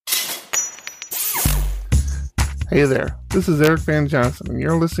Hey there, this is Eric Van Johnson, and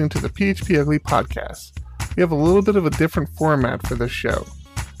you're listening to the PHPUGly podcast. We have a little bit of a different format for this show.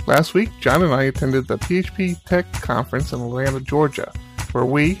 Last week, John and I attended the PHP Tech Conference in Atlanta, Georgia, where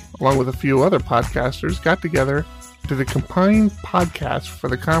we, along with a few other podcasters, got together to the combined podcast for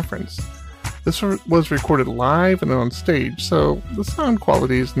the conference. This was recorded live and on stage, so the sound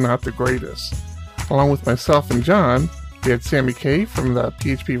quality is not the greatest. Along with myself and John, we had SammyK from the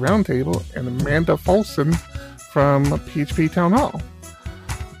PHP Roundtable and Amanda Folson from PHP Town Hall.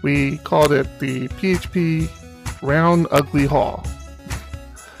 We called it the PHP Round Ugly Hall.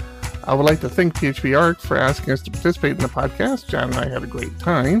 I would like to thank PHPUGly for asking us to participate in the podcast. John and I had a great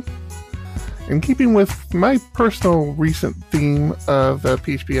time. In keeping with my personal recent theme of the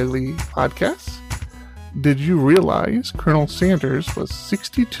PHPUGly podcast, did you realize Colonel Sanders was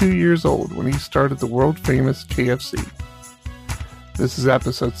 62 years old when he started the world-famous KFC? This is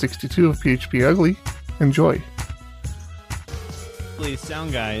episode 62 of PHPUGly. Enjoy.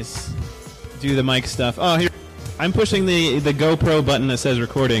 Sound guys do the mic stuff. Oh, here I'm pushing the GoPro button that says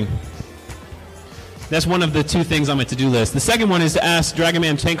recording. That's one of the two things on my to-do list. The second one is to ask Dragon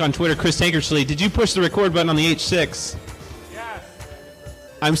Man Tank on Twitter, Chris Tankersley, did you push the record button on the H6? Yes.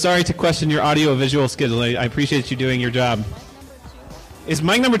 I'm sorry to question your audio-visual skills. I appreciate you doing your job. Is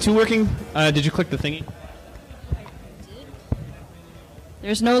mic number 2 working? Did you click the thingy?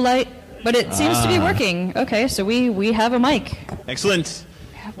 There's no light, but it seems to be working. Okay, so we have a mic. Excellent.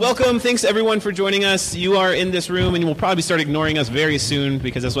 Welcome. Thanks, everyone, for joining us. You are in this room, and you will probably start ignoring us very soon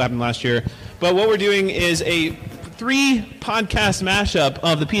because that's what happened last year. But what we're doing is a 3-podcast mashup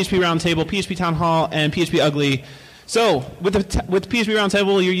of the PHP Roundtable, PHP Town Hall, and PHPUGly. So, with PHP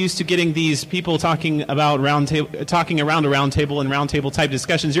Roundtable, you're used to getting these people talking around a roundtable and roundtable type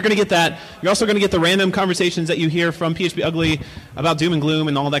discussions. You're going to get that. You're also going to get the random conversations that you hear from PHPUGly about doom and gloom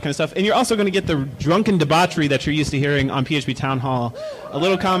and all that kind of stuff. And you're also going to get the drunken debauchery that you're used to hearing on PHP Town Hall. A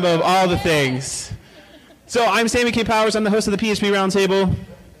little combo of all the things. So, I'm SammyK Powers. I'm the host of the PHP Roundtable.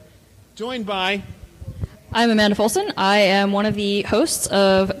 Joined by... I'm Amanda Folson. I am one of the hosts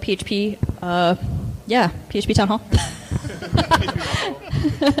of PHP... PHP Town Hall.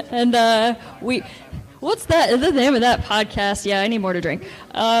 And what's that? The name of that podcast? Yeah, I need more to drink.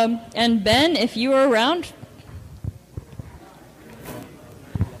 And Ben, if you are around.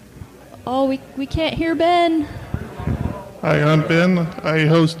 Oh, we can't hear Ben. Hi, I'm Ben. I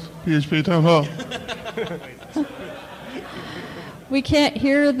host PHP Town Hall. We can't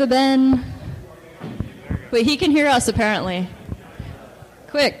hear the Ben. But he can hear us, apparently.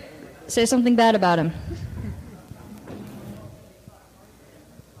 Quick. Say something bad about him.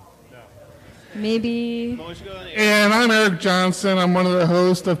 Maybe. And I'm Eric Johnson. I'm one of the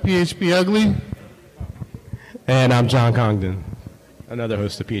hosts of PHPUGly. And I'm John Congdon, another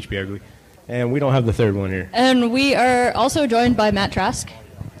host of PHPUGly. And we don't have the third one here. And we are also joined by Matt Trask,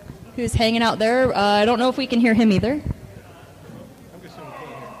 who's hanging out there. I don't know if we can hear him either.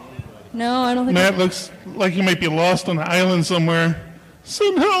 No, I don't think Matt looks like he might be lost on an island somewhere.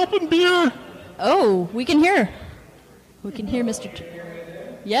 Some help and beer. Oh, we can hear. We can hear Mr.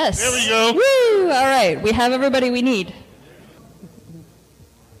 Yes. There we go. Woo! All right, we have everybody we need.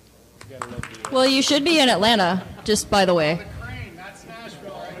 Well, you should be in Atlanta, just by the way. That's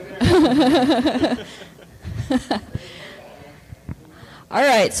Nashville. All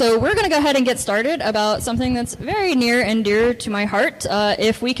right, so we're going to go ahead and get started about something that's very near and dear to my heart.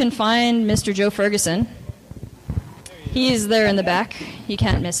 If we can find Mr. Joe Ferguson. He's there in the back. You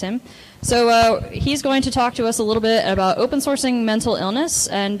can't miss him. So he's going to talk to us a little bit about open sourcing mental illness.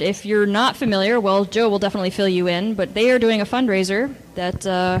 And if you're not familiar, well, Joe will definitely fill you in. But they are doing a fundraiser that,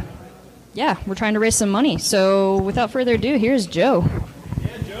 we're trying to raise some money. So without further ado, here's Joe.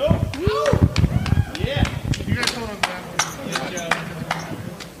 Yeah, Joe. Woo! Yeah. You guys hold on to that. Yeah, Joe.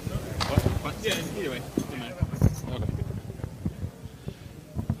 What? Yeah, either way. Okay.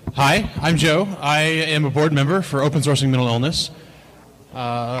 Hi, I'm Joe. I am a board member for Open Sourcing Mental Illness.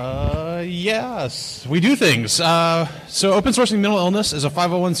 Yes, we do things. So Open Sourcing Mental Illness is a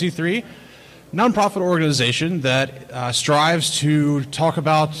 501c3 nonprofit organization that strives to talk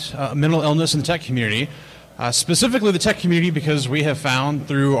about mental illness in the tech community, specifically the tech community, because we have found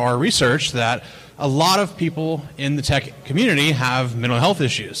through our research that a lot of people in the tech community have mental health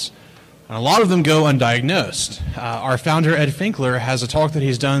issues. And a lot of them go undiagnosed. Our founder, Ed Finkler, has a talk that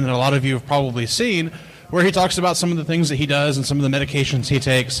he's done that a lot of you have probably seen, where he talks about some of the things that he does and some of the medications he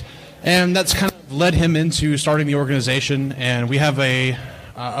takes. And that's kind of led him into starting the organization. And we have a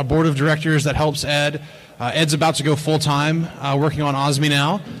board of directors that helps Ed. Ed's about to go full-time working on OSME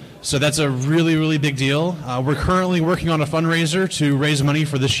now. So that's a really, really big deal. We're currently working on a fundraiser to raise money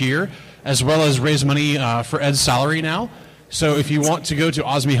for this year. as well as raise money for Ed's salary now. So if you want to go to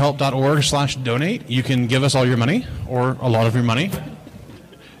osmehelp.org/donate, you can give us all your money, or a lot of your money.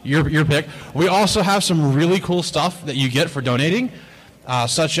 Your pick. We also have some really cool stuff that you get for donating,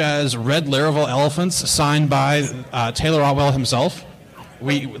 such as red Laravel elephants signed by Taylor Otwell himself.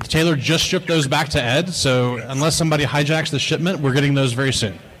 Taylor just shipped those back to Ed, so unless somebody hijacks the shipment, we're getting those very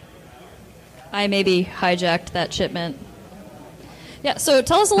soon. I maybe hijacked that shipment. Yeah, so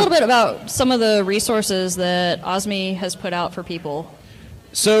tell us a little bit about some of the resources that OSME has put out for people.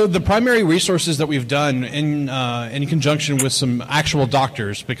 So the primary resources that we've done in conjunction with some actual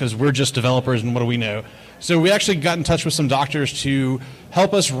doctors, because we're just developers and what do we know. So we actually got in touch with some doctors to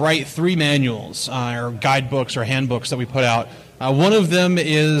help us write 3 manuals, or guidebooks or handbooks that we put out. One of them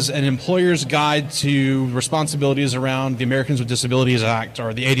is an employer's guide to responsibilities around the Americans with Disabilities Act,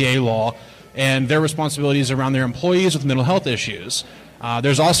 or the ADA law, and their responsibilities around their employees with mental health issues.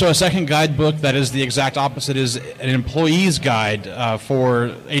 There's also a second guidebook that is the exact opposite, is an employee's guide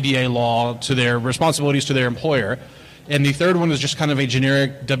for ADA law to their responsibilities to their employer. And the third one is just kind of a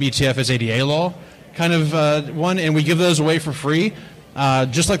generic WTF is ADA law kind of one, and we give those away for free.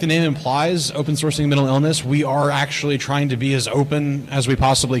 Just like the name implies, open sourcing mental illness, we are actually trying to be as open as we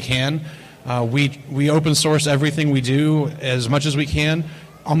possibly can. We open source everything we do as much as we can.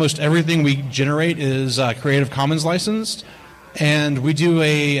 Almost everything we generate is Creative Commons licensed. And we do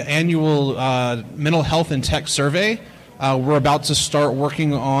a annual mental health and tech survey. We're about to start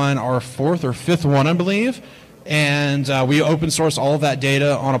working on our 4th or 5th one, I believe. And we open source all of that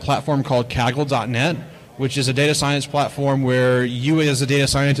data on a platform called Kaggle.net, which is a data science platform where you as a data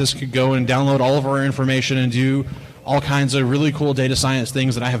scientist could go and download all of our information and do all kinds of really cool data science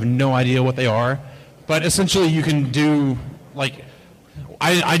things that I have no idea what they are. But essentially you can do, like,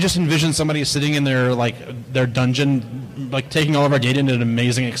 I just envision somebody sitting in their dungeon, like taking all of our data into an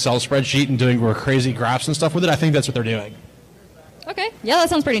amazing Excel spreadsheet and doing crazy graphs and stuff with it. I think that's what they're doing. Okay, yeah, that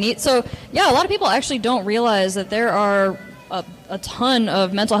sounds pretty neat. So, yeah, a lot of people actually don't realize that there are a ton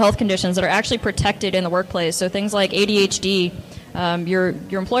of mental health conditions that are actually protected in the workplace. So things like ADHD, your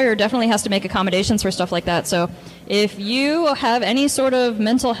employer definitely has to make accommodations for stuff like that. So if you have any sort of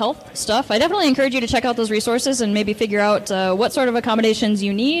mental health stuff, I definitely encourage you to check out those resources and maybe figure out what sort of accommodations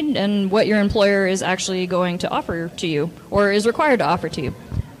you need and what your employer is actually going to offer to you or is required to offer to you.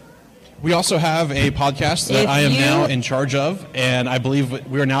 We also have a podcast that I am now in charge of, and I believe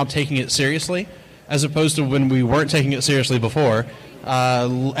we are now taking it seriously, as opposed to when we weren't taking it seriously before.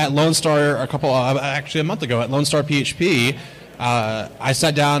 At Lone Star, actually a month ago, at Lone Star PHP, I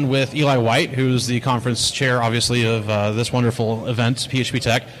sat down with Eli White, who's the conference chair, obviously, of this wonderful event, PHP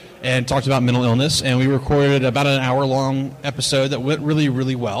Tech, and talked about mental illness, and we recorded about an hour-long episode that went really,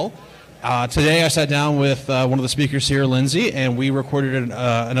 really well. Today I sat down with one of the speakers here, Lindsay, and we recorded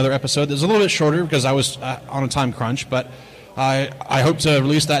another episode that's a little bit shorter because I was on a time crunch, but I hope to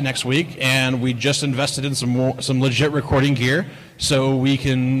release that next week, and we just invested in some legit recording gear so we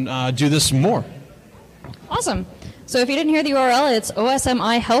can do this more. Awesome. So if you didn't hear the URL, it's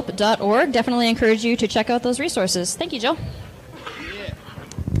osmihelp.org. Definitely encourage you to check out those resources. Thank you, Joe.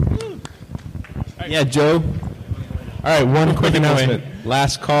 Yeah, Joe. All right, one quick announcement.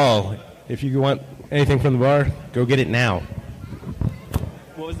 Last call. If you want anything from the bar, go get it now.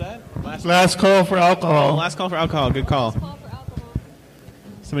 What was that? Last call for alcohol. Oh, last call for alcohol. Good call.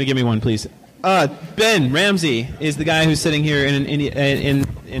 Somebody give me one, please. Ben Ramsey is the guy who's sitting here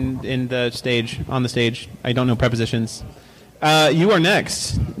in the stage, on the stage. I don't know prepositions. You are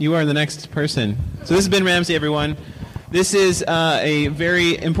next. You are the next person. So this is Ben Ramsey, everyone. This is a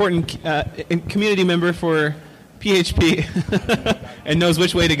very important community member for PHP and knows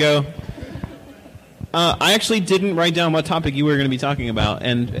which way to go. I actually didn't write down what topic you were going to be talking about,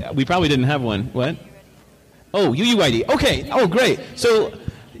 and we probably didn't have one. What? Oh, UUID. Okay. Oh, great. So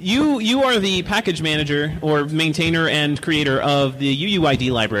you are the package manager or maintainer and creator of the UUID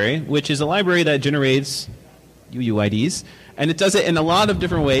library, which is a library that generates UUIDs. And it does it in a lot of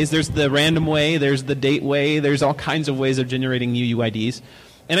different ways. There's the random way, there's the date way, there's all kinds of ways of generating UUIDs.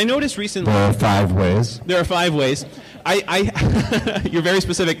 And I noticed recently... There are 5 ways. There are 5 ways. You're very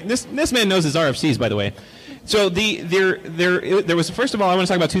specific. This man knows his RFCs, by the way. So there was, first of all, I want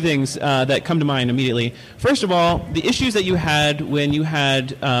to talk about 2 things that come to mind immediately. First of all, the issues that you had when you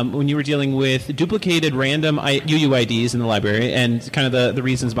were dealing with duplicated random UUIDs in the library and kind of the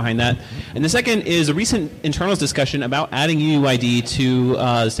reasons behind that. And the second is a recent internals discussion about adding UUID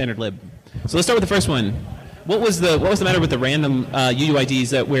to standard lib. So let's start with the first one. What was the matter with the random UUIDs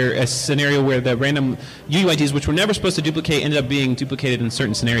that were a scenario where the random UUIDs, which were never supposed to duplicate, ended up being duplicated in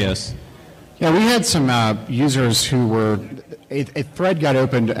certain scenarios? Yeah, we had some users who were a thread got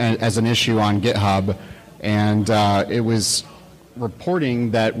opened as an issue on GitHub, and it was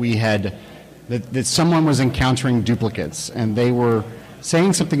reporting that that someone was encountering duplicates, and they were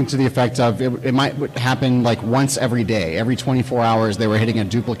saying something to the effect of it might happen like once every day, every 24 hours they were hitting a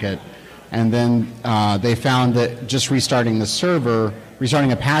duplicate, and then they found that just restarting the server,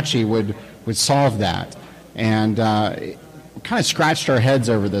 restarting Apache would solve that, and kind of scratched our heads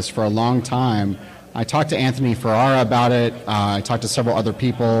over this for a long time. I talked to Anthony Ferrara about it. I talked to several other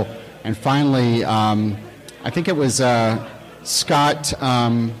people, and finally, I think it was Scott.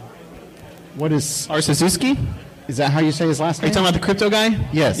 What is Arsazuski? Is that how you say his last name? Are you talking about the crypto guy?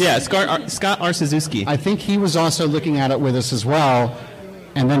 Yes. Yeah, Scott Arsazuski. I think he was also looking at it with us as well,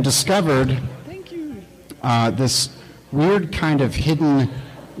 and then discovered this weird kind of hidden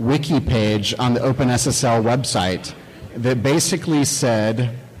wiki page on the OpenSSL website that basically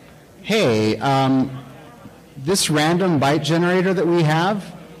said, hey, this random byte generator that we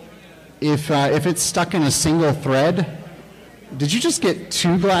have, if it's stuck in a single thread, did you just get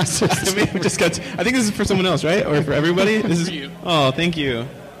 2 glasses? I think this is for someone else, right? Or for everybody? This is you. Oh, thank you.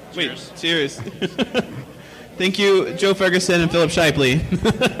 Cheers. Wait, cheers. Thank you, Joe Ferguson and Philip Shipley.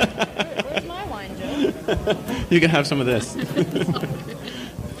 Where's my wine, Joe? You can have some of this.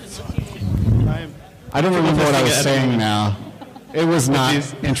 I don't remember what I was saying now. It was not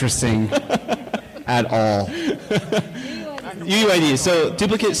interesting at all. UUID, so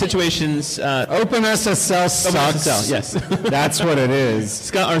duplicate situations. OpenSSL sucks. OpenSSL, yes. That's what it is.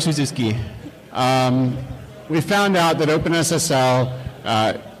 Scott Arsazuski. We found out that OpenSSL,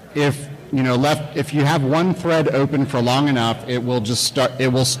 if you have one thread open for long enough, it will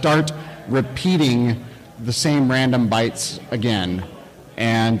start repeating the same random bytes again.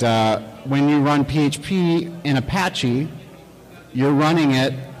 And when you run PHP in Apache, you're running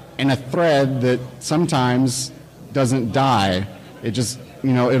it in a thread that sometimes doesn't die. It just,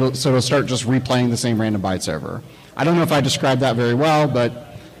 it'll start just replaying the same random bytes over. I don't know if I described that very well,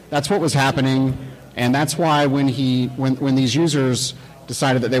 but that's what was happening, and that's why when these users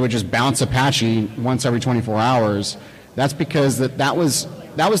decided that they would just bounce Apache once every 24 hours, that's because that was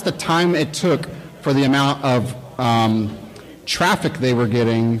the time it took for the amount of traffic they were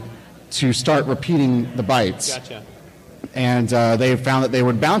getting to start repeating the bytes. Gotcha. And they found that they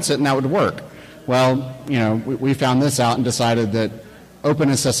would bounce it and that would work. Well, we found this out and decided that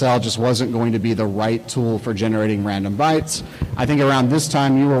OpenSSL just wasn't going to be the right tool for generating random bytes. I think around this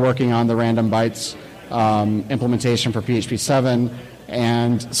time you were working on the random bytes implementation for PHP 7,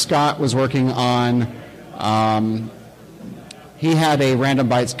 and Scott was working on, he had a random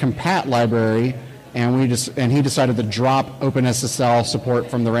bytes compat library, and he decided to drop OpenSSL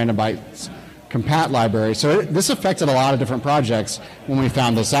support from the random bytes compat library. So this affected a lot of different projects when we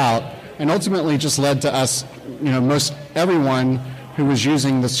found this out, and ultimately just led to us, most everyone who was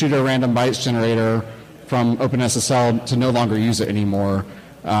using the pseudo random bytes generator from OpenSSL to no longer use it anymore.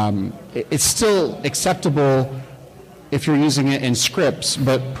 It's still acceptable if you're using it in scripts,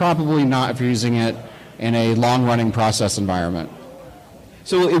 but probably not if you're using it in a long-running process environment.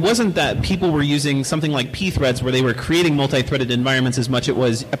 So it wasn't that people were using something like pthreads where they were creating multi-threaded environments as much. It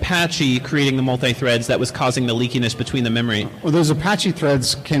was Apache creating the multi-threads that was causing the leakiness between the memory. Well, those Apache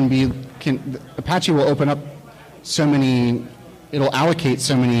threads Apache will open up so many, it'll allocate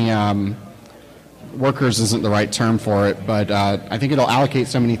so many, workers isn't the right term for it, but I think it'll allocate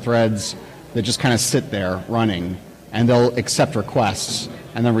so many threads that just kind of sit there running, and they'll accept requests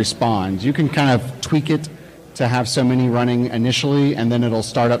and then respond. You can kind of tweak it to have so many running initially, and then it'll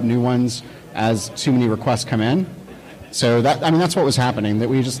start up new ones as too many requests come in. So that's what was happening.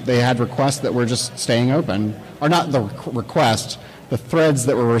 They had requests that were just staying open, or not the request, the threads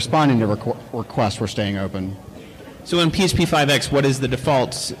that were responding to requests were staying open. So in PHP 5x, what is the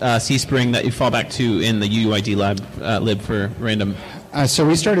default C-Spring that you fall back to in the UUID lib for random? So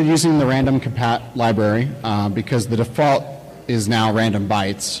we started using the random compat library because the default is now random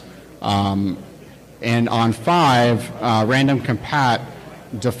bytes. And on 5, random compat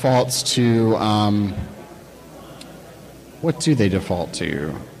defaults to, what do they default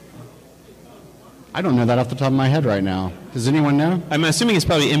to? I don't know that off the top of my head right now. Does anyone know? I'm assuming it's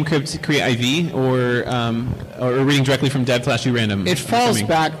probably mcrypt create IV or reading directly from dev/urandom. It falls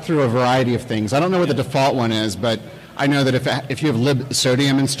back through a variety of things. I don't know what the default one is, but I know that if you have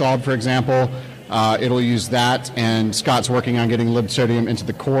libsodium installed, for example, it'll use that, and Scott's working on getting libsodium into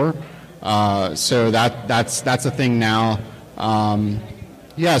the core. So that's a thing now.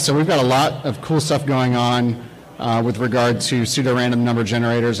 So we've got a lot of cool stuff going on with regard to pseudo-random number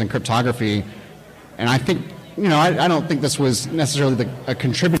generators and cryptography. And I think, I don't think this was necessarily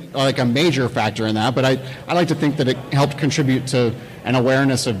a major factor in that, but I like to think that it helped contribute to an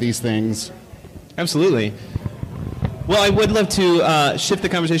awareness of these things. Absolutely. Well, I would love to shift the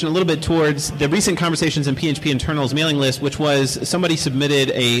conversation a little bit towards the recent conversations in PHP internals mailing list, which was somebody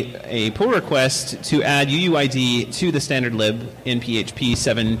submitted a pull request to add UUID to the standard lib in PHP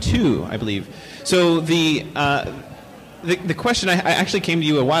 7.2, I believe. So the question I actually came to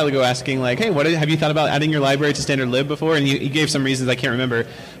you a while ago asking, like, hey, have you thought about adding your library to standard lib before? And you gave some reasons I can't remember.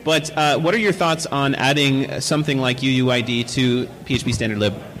 But what are your thoughts on adding something like UUID to PHP standard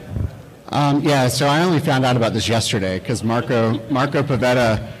lib? So I only found out about this yesterday because Marco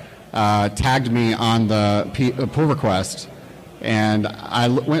Pavetta tagged me on the pull request, and I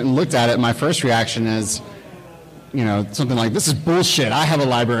went and looked at it. My first reaction is, something like, this is bullshit. I have a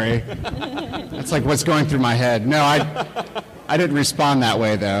library. That's like what's going through my head. No, I didn't respond that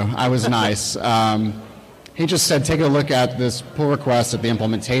way, though. I was nice. He just said, take a look at this pull request at the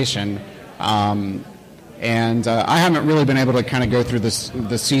implementation. And I haven't really been able to kind of go through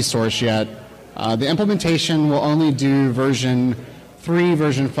the C source yet. The implementation will only do version 3,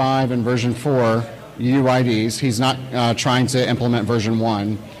 version 5, and version 4 UUIDs. He's not trying to implement version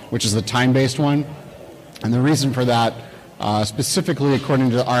 1, which is the time-based one. And the reason for that, specifically according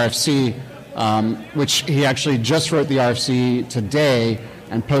to the RFC, which he actually just wrote the RFC today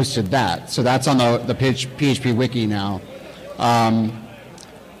and posted that. So that's on the PHP wiki now.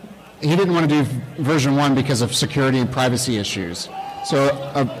 He didn't want to do version 1 because of security and privacy issues. So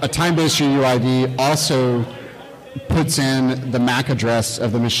a time-based UUID also puts in the MAC address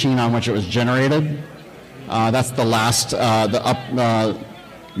of the machine on which it was generated. That's the last,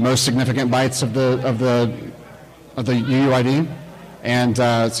 most significant bytes of the UUID, and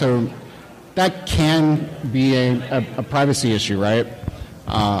so that can be a privacy issue, right?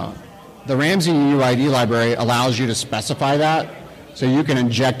 The Ramsey UUID library allows you to specify that. So you can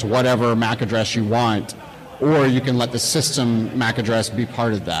inject whatever MAC address you want, or you can let the system MAC address be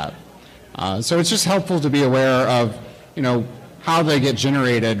part of that. So it's just helpful to be aware of, how they get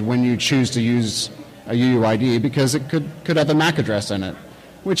generated when you choose to use a UUID, because it could have a MAC address in it,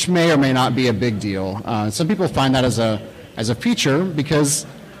 which may or may not be a big deal. Some people find that as a feature because,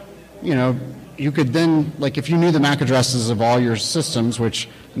 you could then, like if you knew the MAC addresses of all your systems, which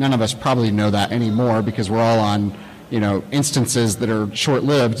none of us probably know that anymore because we're all on instances that are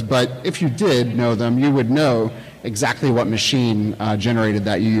short-lived, but if you did know them, you would know exactly what machine generated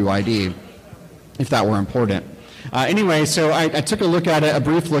that UUID, if that were important. Anyway, so I took a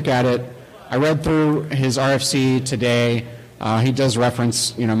brief look at it. I read through his RFC today. He does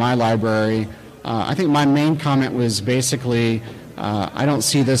reference, my library. I think my main comment was basically, I don't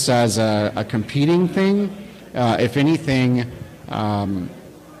see this as a competing thing. If anything,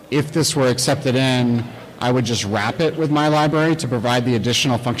 if this were accepted in, I would just wrap it with my library to provide the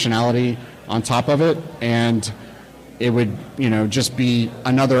additional functionality on top of it, and it would, just be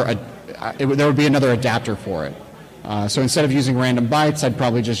there would be another adapter for it. So instead of using random bytes, I'd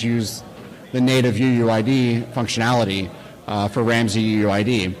probably just use the native UUID functionality for Ramsey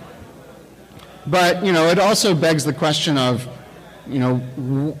UUID. But, it also begs the question of, in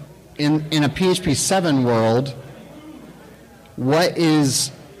a PHP 7 world, what is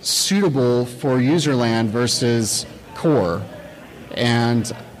suitable for userland versus core?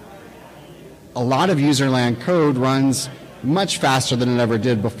 And a lot of userland code runs much faster than it ever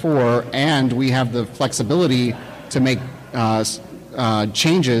did before, and we have the flexibility to make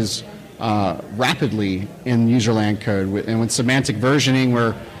changes rapidly in userland code. And with semantic versioning,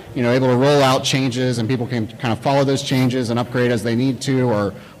 we're able to roll out changes, and people can kind of follow those changes and upgrade as they need to,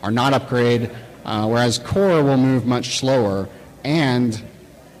 or not upgrade, whereas core will move much slower. And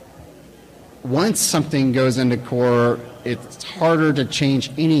once something goes into core, it's harder to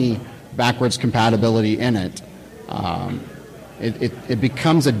change any backwards compatibility in it. It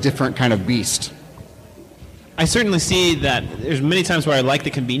becomes a different kind of beast. I certainly see that there's many times where I like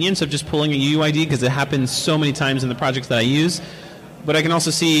the convenience of just pulling a UUID because it happens so many times in the projects that I use. But I can also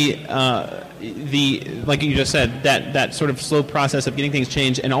see like you just said, that sort of slow process of getting things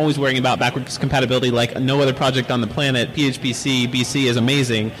changed and always worrying about backwards compatibility like no other project on the planet. PHP BC is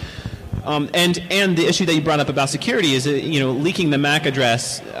amazing. And the issue that you brought up about security is, leaking the MAC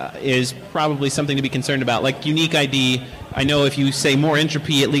address is probably something to be concerned about. Like unique ID, I know if you say more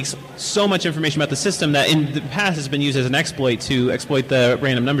entropy, it leaks so much information about the system that in the past has been used as an exploit to exploit the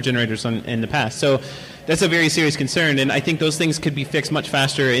random number generators in the past. So that's a very serious concern, and I think those things could be fixed much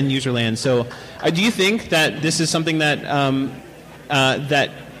faster in userland. So do you think that this is something that,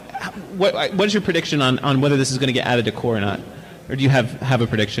 what is your prediction on whether this is going to get added to core or not? Or do you have a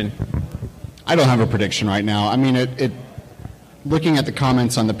prediction? I don't have a prediction right now. I mean, looking at the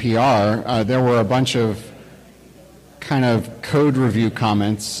comments on the PR, there were a bunch of kind of code review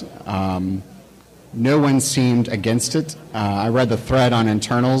comments. No one seemed against it. I read the thread on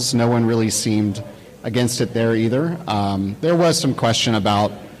internals. No one really seemed against it there either. There was some question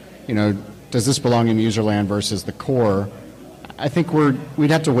about, does this belong in userland versus the core? I think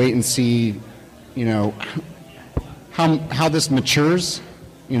we'd have to wait and see, how this matures,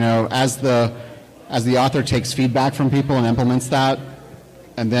 as the author takes feedback from people and implements that,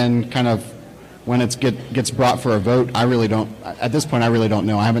 and then kind of when it gets brought for a vote, at this point I really don't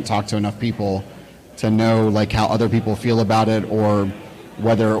know. I haven't talked to enough people to know like how other people feel about it or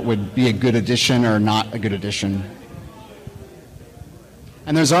whether it would be a good addition or not a good addition.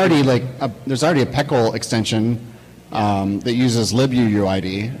 And there's already a PECL extension that uses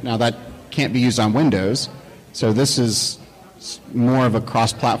libuUID. Now that can't be used on Windows, so this is more of a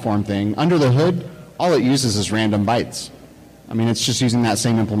cross-platform thing. Under the hood, all it uses is random bytes. I mean, it's just using that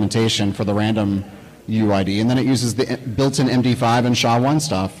same implementation for the random UID, and then it uses the built-in MD5 and SHA-1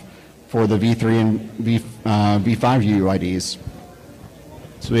 stuff for the V3 and V5 UIDs.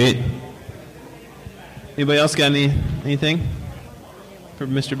 Sweet. Anybody else got anything for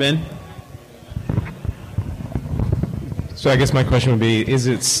Mr. Ben? So I guess my question would be,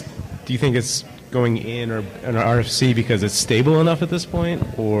 do you think it's going in or an RFC because it's stable enough at this point,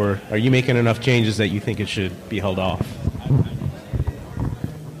 or are you making enough changes that you think it should be held off?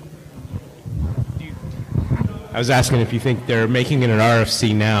 I was asking if you think they're making it an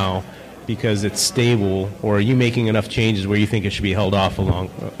RFC now because it's stable, or are you making enough changes where you think it should be held off a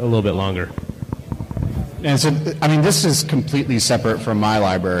little bit longer? And so, I mean, this is completely separate from my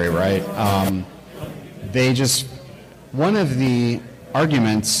library, right? One of the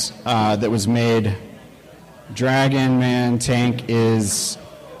arguments that was made, Dragon Man Tank is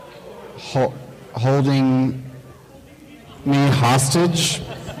holding me hostage.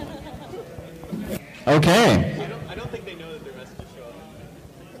 Okay. I don't think they know that their messages show up.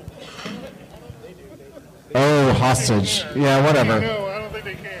 Oh, hostage. Yeah, whatever. No, I don't think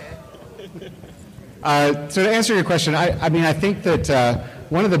they can. So to answer your question, I mean, I think that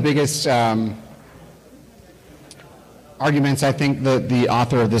one of the biggest arguments I think that the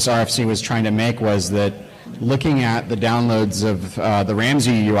author of this RFC was trying to make was that looking at the downloads of the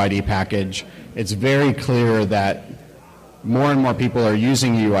Ramsey UID package, it's very clear that more and more people are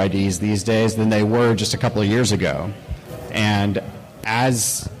using UIDs these days than they were just a couple of years ago. And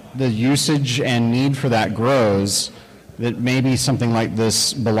as the usage and need for that grows, that maybe something like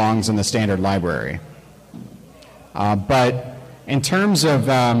this belongs in the standard library. But in terms of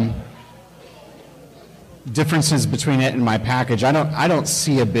differences between it and my package, I don't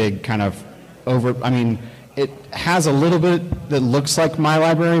see a big kind of I mean, it has a little bit that looks like my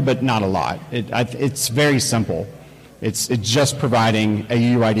library, but not a lot. It's very simple. It's just providing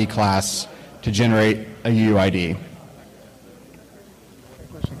a UID class to generate a UID.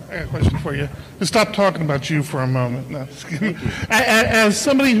 I got a question for you. To stop talking about you for a moment. No, just kidding. As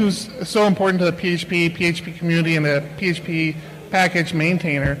somebody who's so important to the PHP community and the PHP package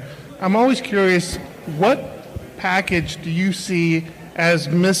maintainer, I'm always curious, what package do you see as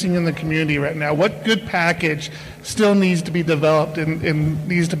missing in the community right now? What good package still needs to be developed and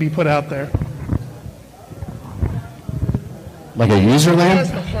needs to be put out there? Like a userland?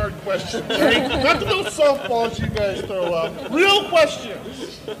 That's a hard question, right? Not the little softballs you guys throw up. Real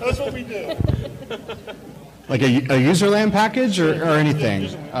questions. That's what we do. Like a userland package or anything?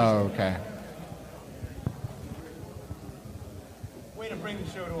 Oh, okay. Way to bring the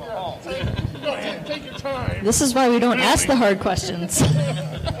show to a halt. Take your time. This is why we don't ask the hard questions. We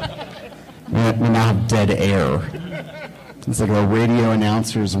now have dead air. It's like a radio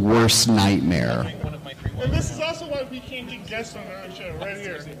announcer's worst nightmare. And this is also why we can't get guests on our show, right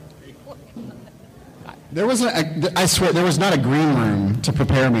here. I swear, there was not a green room to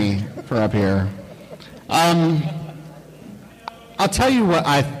prepare me for up here. I'll tell you what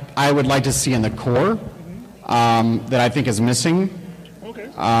I would like to see in the core that I think is missing. Okay.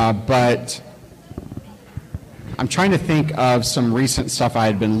 But I'm trying to think of some recent stuff I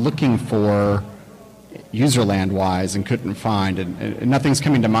had been looking for userland-wise and couldn't find, and nothing's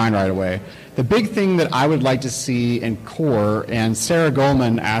coming to mind right away. The big thing that I would like to see in core, and Sarah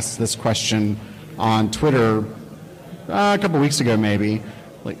Goldman asked this question on Twitter a couple weeks ago maybe,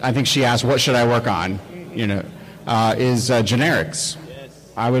 I think she asked, what should I work on, is generics.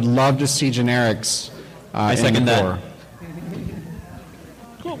 I would love to see generics in the core.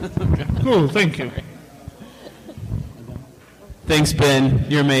 Cool, thank you. Thanks, Ben.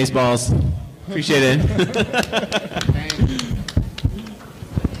 You're amazeballs. Appreciate it.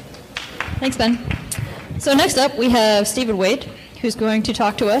 Thanks, Ben. So next up, we have Stephen Wade, who's going to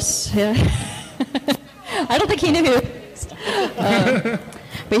talk to us. Yeah. I don't think he knew.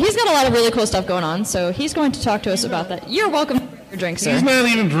 But he's got a lot of really cool stuff going on, so he's going to talk to us about that. You're welcome to your drink, sir. He's not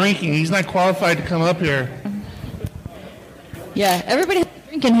even drinking. He's not qualified to come up here. Yeah, everybody has a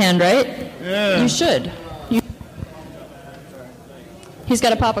drink in hand, right? Yeah. You should. He's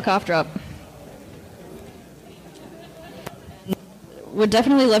got to pop a cough drop. Would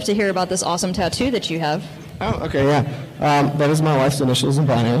definitely love to hear about this awesome tattoo that you have. Oh, okay, yeah. That is my wife's initials in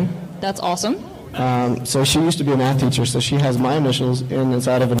binary. That's awesome. So she used to be a math teacher, so she has my initials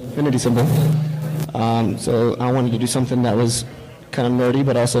inside of an infinity symbol. So I wanted to do something that was kind of nerdy,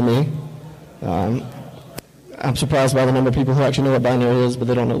 but also me. I'm surprised by the number of people who actually know what binary is, but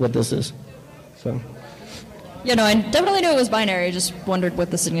they don't know what this is. So. Yeah, no, I definitely knew it was binary. I just wondered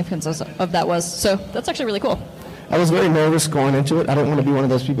what the significance of that was. So that's actually really cool. I was very nervous going into it. I don't want to be one of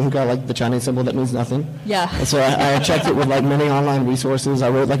those people who got like the Chinese symbol that means nothing. Yeah. And so I checked it with like many online resources. I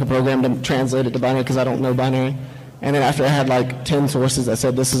wrote like a program to translate it to binary because I don't know binary. And then after I had like 10 sources that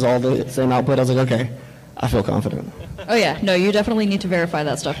said this is all the same output, I was like, okay, I feel confident. Oh yeah, no, you definitely need to verify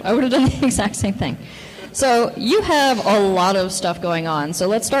that stuff. I would have done the exact same thing. So you have a lot of stuff going on. So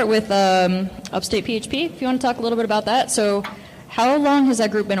let's start with Upstate PHP, if you want to talk a little bit about that. So how long has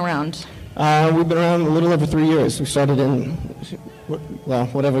that group been around? We've been around a little over 3 years. We started in, well,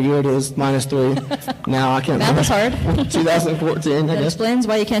 whatever year it is, minus 3. Now I can't Math remember. is hard. 2014, I That guess. explains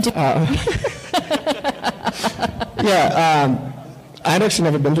why you can't do Yeah, I had actually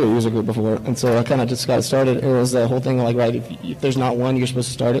never been to a user group before, and so I kind of just got started. It was the whole thing like, right, if there's not one, you're supposed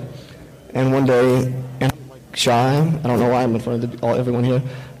to start it. And one day, and I'm like shy. I don't know why I'm in front of everyone here,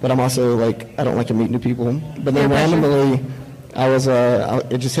 but I'm also like, I don't like to meet new people. But then randomly,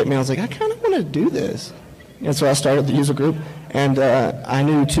 it just hit me. I was like, I kind of want to do this. And so I started the user group, and I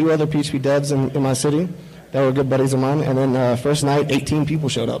knew 2 other PHP devs in my city that were good buddies of mine. And then first night, 18 people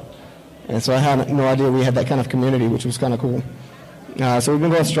showed up. And so I had no idea we had that kind of community, which was kind of cool. So we've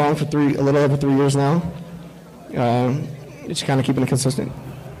been going strong for a little over 3 years now. Just kind of keeping it consistent.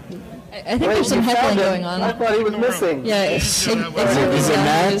 I think there's some heckling going on. I thought he was missing. Yeah, Is it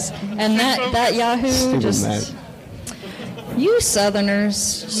Matt? And that Yahoo Stupid just... Matt. You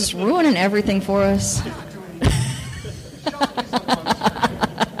Southerners just ruining everything for us.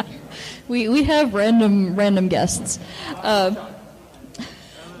 we have random guests.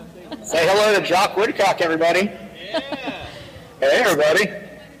 Say hello to Jock Woodcock, everybody. Yeah. Hey, everybody.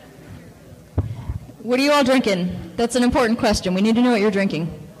 What are you all drinking? That's an important question. We need to know what you're drinking.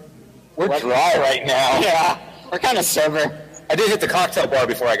 We're dry right now. Yeah, we're kind of sober. I did hit the cocktail bar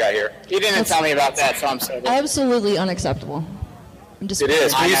before I got here. You didn't tell me about that, so I'm sober. Absolutely unacceptable. I'm just It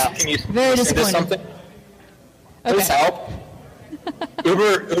is. Can you very listen to disappointed. something? Please help.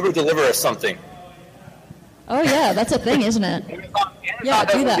 Uber deliver us something. Oh yeah, that's a thing, isn't it? Yeah,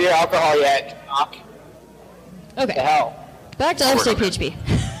 do that. Beer, alcohol yet. Doc. Okay. The hell. Back to Upstate PHP.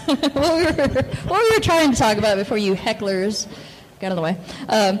 what we were trying to talk about before you hecklers got in the way.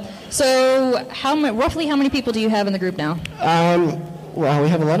 So roughly how many people do you have in the group now? Well, we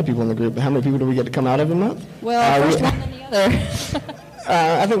have a lot of people in the group. How many people do we get to come out every month? Well, first one then the other.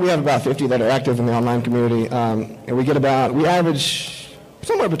 I think we have about 50 that are active in the online community. And we average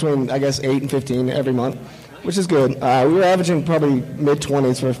somewhere between, I guess, 8 and 15 every month, which is good. We were averaging probably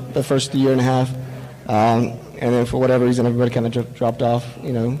mid-20s for the first year and a half. And then for whatever reason, everybody kind of dropped off,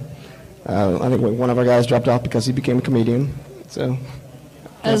 you know. I think one of our guys dropped off because he became a comedian. So,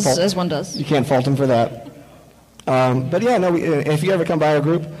 as one does. You can't fault him for that. But yeah, no. If you ever come by our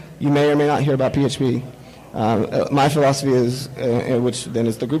group, you may or may not hear about PHP. My philosophy is, which then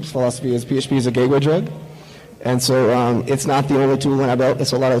is the group's philosophy, is PHP is a gateway drug, and so it's not the only tool in our belt.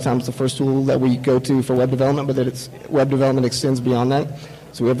 It's a lot of times the first tool that we go to for web development, but that web development extends beyond that.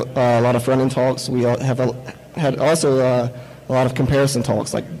 So we have a lot of front-end talks. We had also a lot of comparison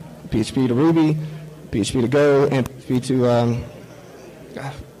talks, like PHP to Ruby, PHP to Go, and PHP to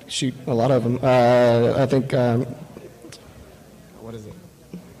a lot of them. I think what is it?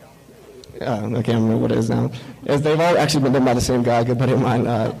 I can't remember what it is now. They've all actually been done by the same guy, a good buddy of mine,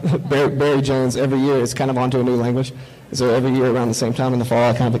 Barry Jones. Every year it's kind of onto a new language. So every year around the same time in the fall,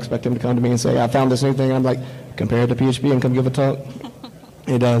 I kind of expect him to come to me and say, I found this new thing. And I'm like, compare it to PHP and come give a talk.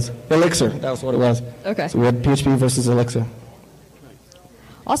 He does. Elixir, that was what it was. Okay. So we had PHP versus Elixir.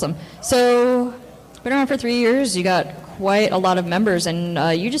 Awesome. So, been around for 3 years. You got quite a lot of members,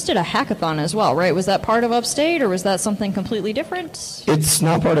 and you just did a hackathon as well, right? Was that part of Upstate, or was that something completely different? It's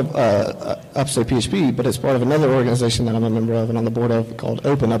not part of Upstate PHP, but it's part of another organization that I'm a member of and on the board of called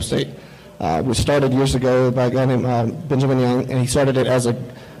Open Upstate, which started years ago by a guy named Benjamin Young, and he started it as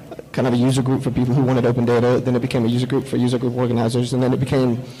kind of a user group for people who wanted open data. Then it became a user group for user group organizers, and then it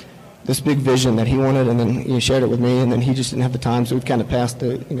became this big vision that he wanted, and then he shared it with me, and then he just didn't have the time, so we've kind of passed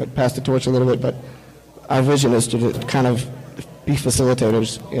the torch a little bit. But our vision is to kind of be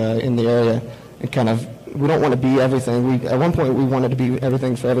facilitators in the area, and kind of, we don't want to be everything. At one point we wanted to be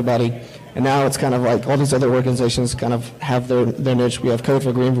everything for everybody, and now it's kind of like all these other organizations kind of have their niche. We have Code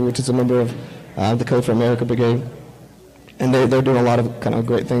for Greenville, which is a member of the Code for America Brigade, and they're doing a lot of kind of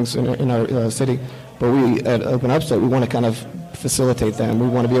great things in our city. But we at Open Upstate, we want to kind of facilitate them. We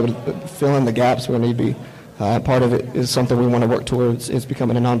want to be able to fill in the gaps where need be. Part of it is something we want to work towards, is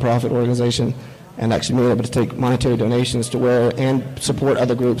becoming a nonprofit organization and actually being able to take monetary donations to where, and support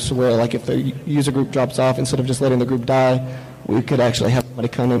other groups to where, like if the user group drops off, instead of just letting the group die, we could actually have somebody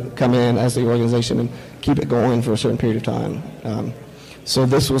come in as the organization and keep it going for a certain period of time. So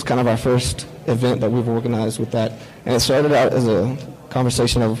this was kind of our first event that we've organized with that. And it started out as a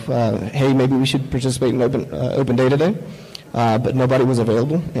conversation of, hey, maybe we should participate in Open Data Day. But nobody was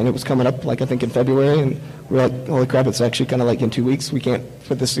available, and it was coming up, like I think in February, and we were like, holy crap, it's actually kind of like in 2 weeks, we can't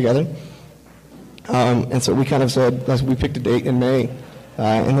put this together. And so we kind of said, we picked a date in May,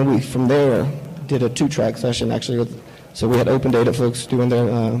 and then we, from there, did a 2-track session actually. So we had open data folks doing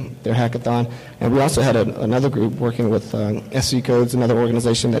their hackathon, and we also had another group working with SC Codes, another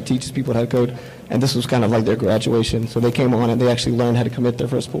organization that teaches people how to code, and this was kind of like their graduation. So they came on and they actually learned how to commit their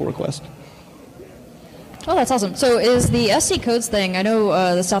first pull request. Oh, that's awesome. So is the SC Codes thing, I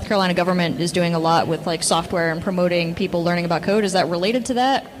know the South Carolina government is doing a lot with like software and promoting people learning about code. Is that related to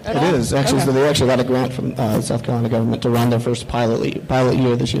that at all? It is, actually. Okay. So they actually got a grant from South Carolina government to run their first pilot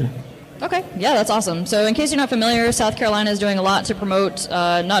year this year. Okay, yeah, that's awesome. So in case you're not familiar, South Carolina is doing a lot to promote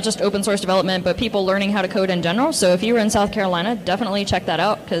not just open source development, but people learning how to code in general. So if you were in South Carolina, definitely check that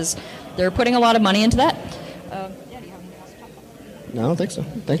out, because they're putting a lot of money into that. Yeah, do you have anything else to talk about? No, I don't think so.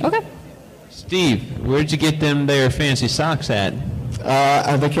 Thank you. Okay. Steve, where'd you get them there fancy socks at?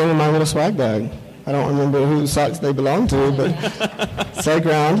 They came in my little swag bag. I don't remember whose socks they belong to, but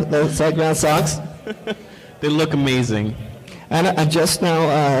SiteGround socks. They look amazing. And I just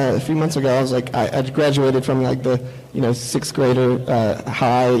now, a few months ago, I was like, I graduated from like the, 6th grader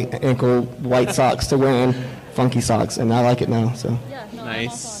high ankle white socks to wearing funky socks, and I like it now. So. Yeah, no,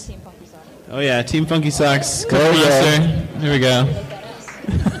 nice. I'm also on Team Funky Socks. Oh yeah, Team Funky Socks. There you go. There we go.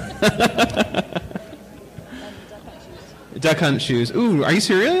 Duck Hunt shoes. Ooh, are you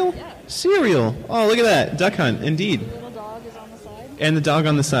cereal? Yeah. Cereal. Oh, look at that. Duck Hunt, indeed. The little dog is on the side. And the dog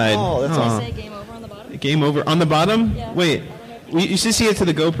on the side. Oh, that's Does it say game over on the bottom? Game over on the bottom? Yeah. Wait. You should see it to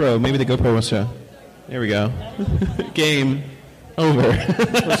the GoPro. Maybe the GoPro will show. There we go. Game over.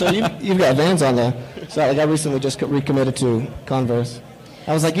 So you've got Vans on there. So like I recently just recommitted to Converse.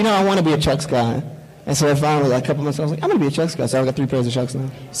 I was like, I want to be a Chucks guy. And so I finally, like a couple months ago, I was like, I'm going to be a Chucks guy. So I've got 3 pairs of Chucks now.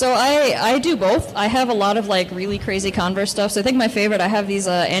 So I do both. I have a lot of like really crazy Converse stuff. So I think my favorite, I have these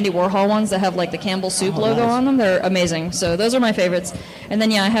Andy Warhol ones that have like the Campbell Soup logo on them. They're amazing. So those are my favorites. And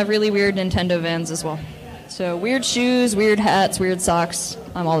then I have really weird Nintendo Vans as well. So weird shoes, weird hats, weird socks.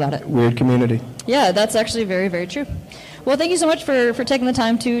 I'm all about it. Weird community. Yeah, that's actually very, very true. Well, thank you so much for taking the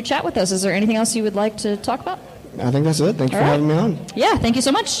time to chat with us. Is there anything else you would like to talk about? I think that's it. Thank you for having me on. Yeah, thank you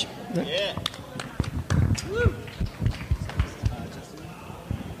so much. Yeah.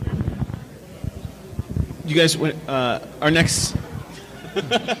 You guys, our next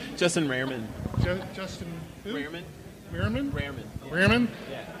Justin Rehrman. Justin who? Rehrman? Rehrman? Rehrman. Rehrman?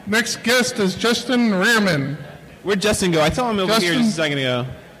 Yeah. Next guest is Justin Rehrman. Where'd Justin go? I saw him over here just a second ago.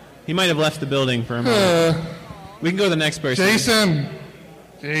 He might have left the building for a moment. We can go to the next person. Jason.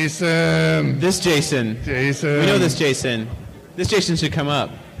 This Jason. We know this Jason. This Jason should come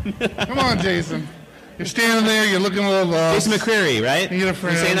up. Come on, Jason. You're standing there, you're looking a little lost. Jason McCreary, right? You get a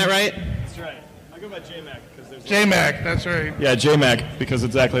friend. You saying that right? That's right. I go by JMac because there's J-Mac, that's right. Yeah, JMac because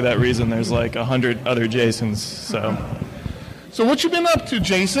exactly that reason. There's like 100 other Jasons. So what you been up to,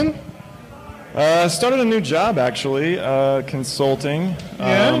 Jason? Started a new job actually, consulting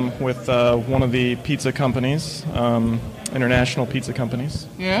with one of the pizza companies, international pizza companies.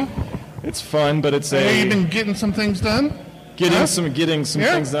 Yeah. It's fun, but it's Have you been getting some things done? Getting some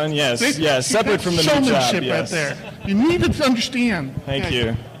things done. Yes, See? yeah. Separate from the new job. Showmanship Yes. right there. You need to understand. Thank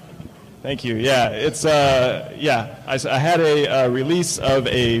you. Yeah, it's I had a release of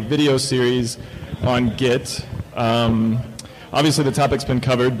a video series on Git. Obviously, the topic's been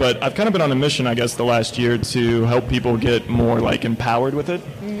covered, but I've kind of been on a mission, I guess, the last year to help people get more like empowered with it.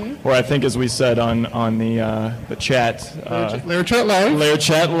 Mm-hmm. Or I think, as we said on the chat, Layer Chat Live. Layer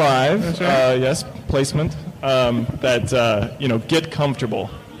Chat Live. That's right. Yes, placement. Get comfortable.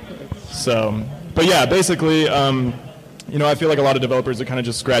 So, but yeah, basically, I feel like a lot of developers are kind of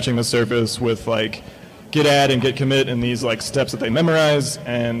just scratching the surface with like git add and git commit and these like steps that they memorize,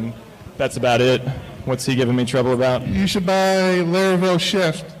 and that's about it. What's he giving me trouble about? You should buy Laravel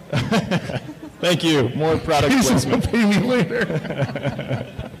Shift. Thank you. More product placement. Pay me later.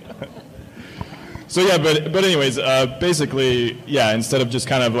 So yeah, but anyways, basically, yeah, instead of just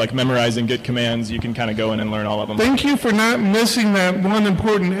kind of like memorizing Git commands, you can kind of go in and learn all of them. Thank you for not missing that one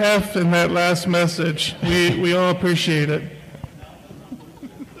important F in that last message. We all appreciate it.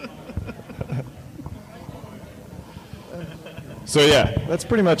 So yeah, that's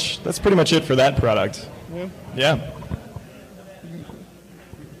pretty much it for that product. Yeah.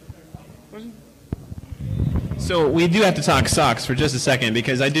 So we do have to talk socks for just a second,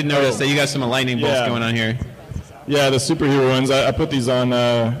 because I did notice that you got some lightning bolts going on here. Yeah, the superhero ones. I put these on,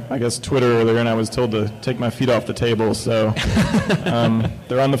 I guess, Twitter earlier, and I was told to take my feet off the table, so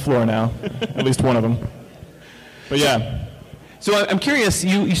they're on the floor now, at least one of them. But yeah. So I'm curious,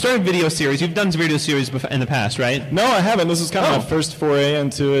 you started video series. You've done video series in the past, right? No, I haven't. This is kind of my first foray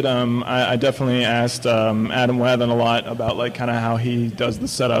into it. I definitely asked Adam Wathan a lot about like kind of how he does the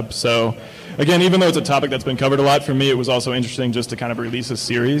setup. So again, even though it's a topic that's been covered a lot, for me it was also interesting just to kind of release a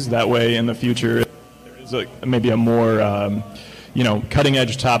series. That way in the future, there is maybe a more cutting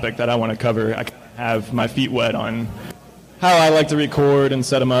edge topic that I want to cover. I can have my feet wet on how I like to record and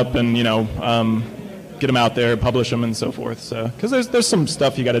set them up, and get them out there, publish them, and so forth. So, because there's some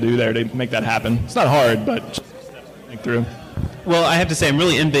stuff you got to do there to make that happen. It's not hard, but just think through. Well, I have to say, I'm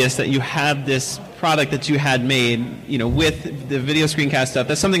really envious that you have this product that you had made, with the video screencast stuff.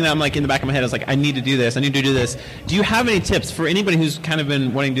 That's something that I'm like in the back of my head. I was like, I need to do this. I need to do this. Do you have any tips for anybody who's kind of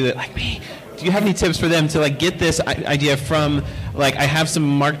been wanting to do that, like me? Do you have any tips for them to like get this idea from like I have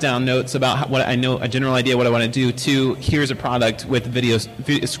some markdown notes about what I know, a general idea what I want to do, to here's a product with video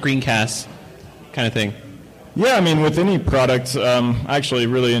screencasts kind of thing? Yeah, I mean, with any product, I actually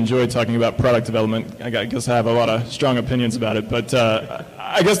really enjoy talking about product development. I guess I have a lot of strong opinions about it, but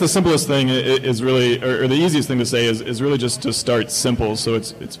I guess the simplest thing is really, or the easiest thing to say is really just to start simple. So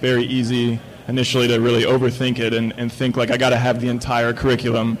it's very easy initially to really overthink it and think like I got to have the entire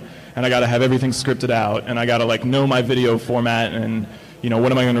curriculum, and I got to have everything scripted out, and I got to like know my video format, and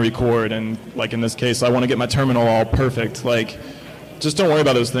what am I going to record, and like in this case, I want to get my terminal all perfect, like. Just don't worry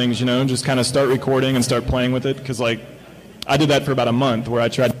about those things, just kind of start recording and start playing with it, because like I did that for about a month where I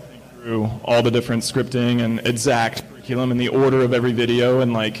tried to think through all the different scripting and exact curriculum and the order of every video,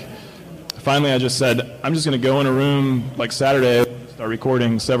 and like finally I just said I'm just going to go in a room like Saturday, start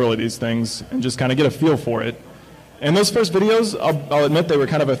recording several of these things and just kind of get a feel for it. And those first videos, I'll admit they were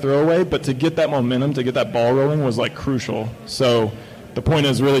kind of a throwaway, but to get that momentum, to get that ball rolling was like crucial. So the point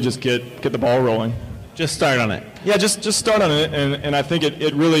is really just get the ball rolling. Just start on it. Yeah, just start on it, and I think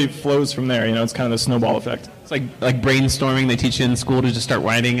it really flows from there. It's kind of the snowball effect. It's like brainstorming. They teach you in school to just start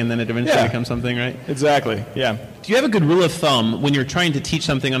writing, and then it eventually becomes something, right? Exactly, yeah. Do you have a good rule of thumb when you're trying to teach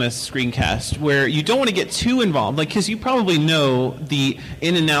something on a screencast where you don't want to get too involved? Like, because you probably know the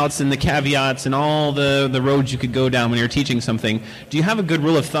in and outs and the caveats and all the roads you could go down when you're teaching something. Do you have a good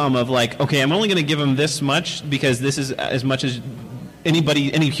rule of thumb of like, okay, I'm only going to give them this much because this is as much as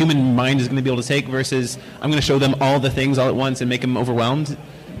any human mind is going to be able to take, versus I'm going to show them all the things all at once and make them overwhelmed?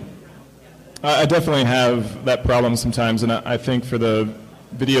 I definitely have that problem sometimes, and I think for the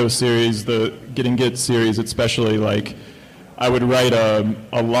video series, the Git series especially, like I would write a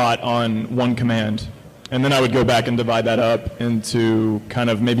lot on one command, and then I would go back and divide that up into kind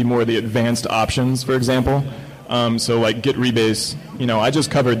of maybe more of the advanced options, for example. So like git rebase, I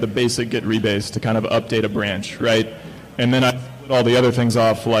just covered the basic git rebase to kind of update a branch, right? And then I all the other things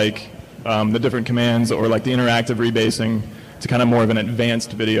off, like the different commands or like the interactive rebasing, to kind of more of an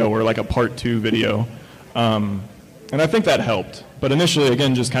advanced video or like a part 2 video. And I think that helped. But initially,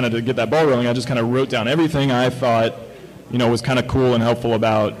 again, just kind of to get that ball rolling, I just kind of wrote down everything I thought was kind of cool and helpful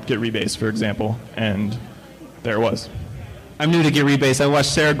about Git rebase, for example, and there it was. I'm new to Git rebase. I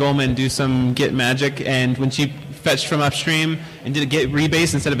watched Sarah Goldman do some Git magic, and when she fetched from upstream and did a Git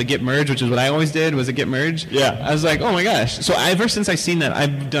rebase instead of a Git merge, which is what I always did, was a Git merge. Yeah. I was like, oh my gosh. So ever since I've seen that,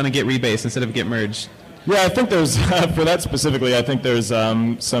 I've done a Git rebase instead of a Git merge. Yeah, I think there's, for that specifically, I think there's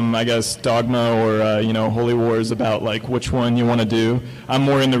some, I guess, dogma or, holy wars about, like, which one you want to do. I'm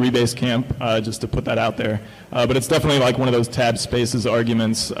more in the rebase camp, just to put that out there. But it's definitely like one of those tab spaces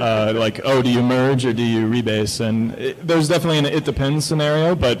arguments, like, oh, do you merge or do you rebase? And there's definitely an it depends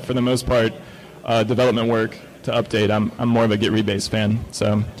scenario, but for the most part, development work to update, I'm more of a Git rebase fan.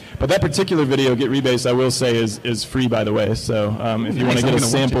 So, but that particular video, Git rebase, I will say is free, by the way. So if you want to get a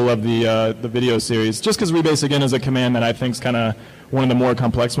sample of the video series, just because rebase again is a command that I think is kind of one of the more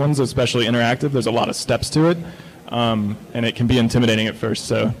complex ones, especially interactive. There's a lot of steps to it. and it can be intimidating at first.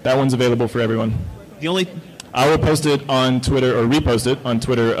 So that one's available for everyone. I will post it on Twitter, or repost it on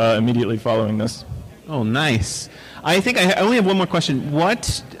Twitter immediately following this. Oh, nice. I think I only have one more question.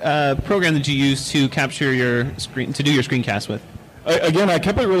 What program did you use to capture your screen, to do your screencast with? Again, I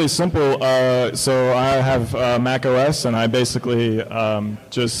kept it really simple. So I have Mac OS, and I basically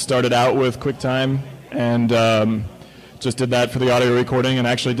just started out with QuickTime and just did that for the audio recording, and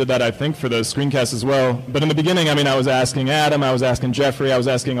actually did that, I think, for the screencast as well. But in the beginning, I mean, I was asking Adam, I was asking Jeffrey, I was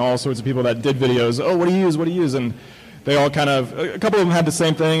asking all sorts of people that did videos, oh, what do you use, what do you use? And they all kind of, a couple of them had the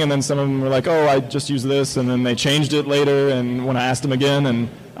same thing, and then some of them were like, oh, I just use this, and then they changed it later, and when I asked them again, and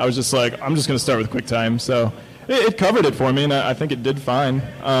I was just like, I'm just going to start with QuickTime. So it covered it for me, and I think it did fine.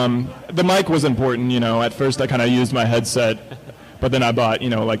 The mic was important, you know. At first, I kind of used my headset, but then I bought, you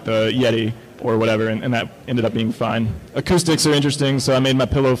know, like the Yeti or whatever, and that ended up being fine. Acoustics are interesting, so I made my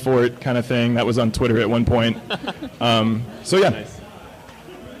pillow fort kind of thing. That was on Twitter at one point. So yeah. Nice.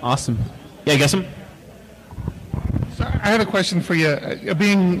 Awesome. Yeah, Guessam? So I have a question for you.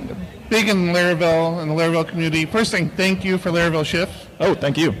 Being big in Laravel and the Laravel community, first thing, thank you for Laravel Shift. Oh,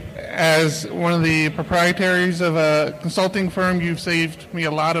 thank you. As one of the proprietaries of a consulting firm, you've saved me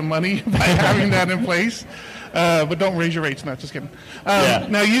a lot of money by having that in place. But don't raise your rates. Not just kidding.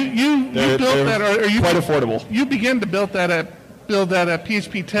 Now you built that, or you quite affordable. You began to build that at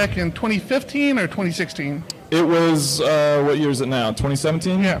PHP Tech in 2015 or 2016. It was what year is it now?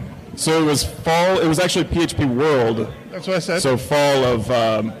 2017. Yeah. So it was fall. It was actually PHP World. That's what I said. So fall of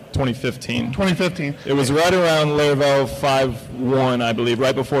 2015. 2015. It was right around Laravel 5.1, I believe,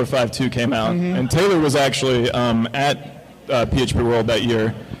 right before 5.2 came out. Mm-hmm. And Taylor was actually at PHP World that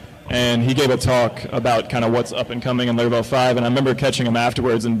year. And he gave a talk about kind of what's up and coming in Laravel 5, and I remember catching him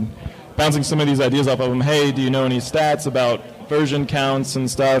afterwards and bouncing some of these ideas off of him. Hey, do you know any stats about version counts and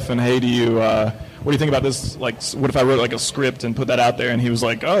stuff? And hey, what do you think about this? Like, what if I wrote like a script and put that out there? And he was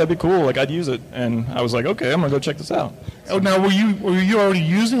like, oh, that'd be cool. Like, I'd use it. And I was like, okay, I'm gonna go check this out. Oh, now were you already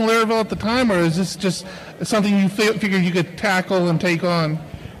using Laravel at the time, or is this just something you figured you could tackle and take on?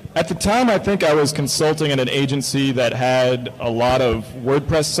 At the time, I think I was consulting at an agency that had a lot of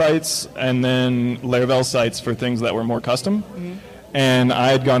WordPress sites and then Laravel sites for things that were more custom. Mm-hmm. And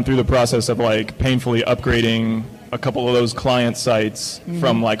I had gone through the process of like painfully upgrading a couple of those client sites mm-hmm.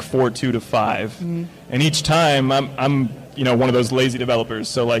 from like 4.2 to 5. Mm-hmm. And each time I'm you know, one of those lazy developers.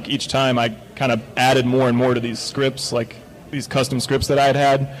 So like each time I kind of added more and more to these scripts, like these custom scripts that I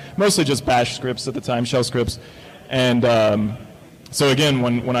had, mostly just bash scripts at the time, shell scripts. And so again,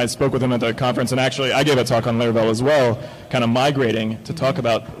 when I spoke with him at the conference, and actually I gave a talk on Laravel as well, kind of migrating to talk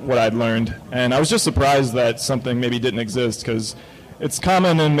about what I'd learned. And I was just surprised that something maybe didn't exist, because it's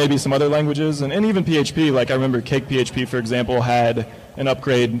common in maybe some other languages, and even PHP. Like I remember Cake PHP, for example, had an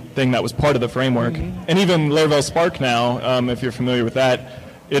upgrade thing that was part of the framework. Mm-hmm. And even Laravel Spark now, if you're familiar with that,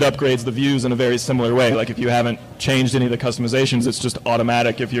 it upgrades the views in a very similar way. Like if you haven't changed any of the customizations, it's just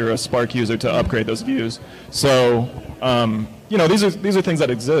automatic if you're a Spark user to upgrade those views. So, you know, these are things that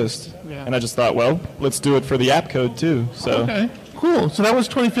exist. Yeah. And I just thought, well, let's do it for the app code too. So. Okay, cool. So that was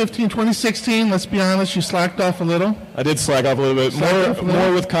 2015, 2016. Let's be honest, you slacked off a little. I did slack off a little bit.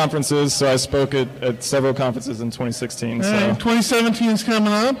 More with conferences. So I spoke at several conferences in 2016. So. 2017 is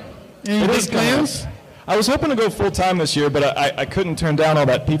coming up. Any big plans? I was hoping to go full-time this year, but I couldn't turn down all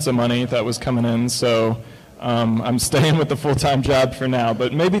that pizza money that was coming in, so I'm staying with the full-time job for now.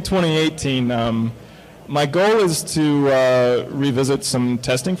 But maybe 2018, my goal is to revisit some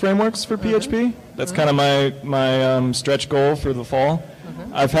testing frameworks for PHP. That's kind of my stretch goal for the fall.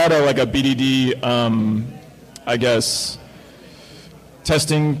 I've had a BDD, I guess,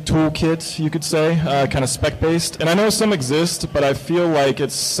 testing toolkit, you could say, kind of spec-based. And I know some exist, but I feel like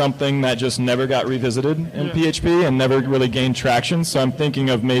it's something that just never got revisited in PHP and never really gained traction. So I'm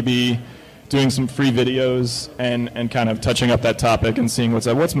thinking of maybe doing some free videos and kind of touching up that topic and seeing what's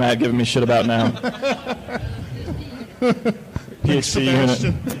up. What's Matt giving me shit about now? PHP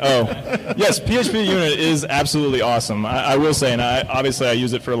unit. Oh, yes, PHP unit is absolutely awesome. I will say, and obviously I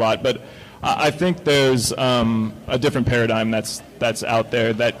use it for a lot, but I think there's a different paradigm that's out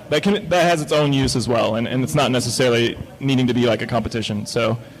there that has its own use as well, and it's not necessarily needing to be like a competition.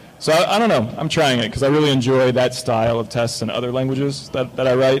 So I don't know. I'm trying it because I really enjoy that style of tests in other languages that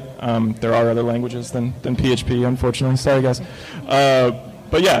I write. There are other languages than PHP, unfortunately. Sorry, guys.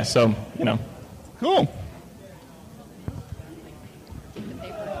 But yeah, so you know, cool.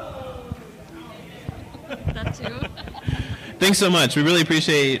 That too. Thanks so much. We really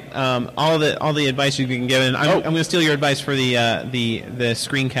appreciate all the advice you've been given. I'm going to steal your advice for the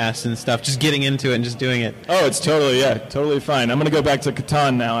screencasts and stuff. Just getting into it and just doing it. Oh, it's totally fine. I'm going to go back to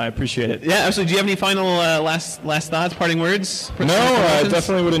Congdon now. I appreciate it. Yeah, absolutely. Do you have any final last thoughts, parting words? No, I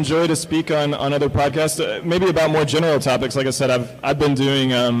definitely would enjoy to speak on other podcasts, maybe about more general topics. Like I said, I've been doing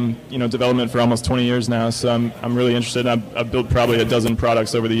development for almost 20 years now, so I'm really interested. I've built probably a dozen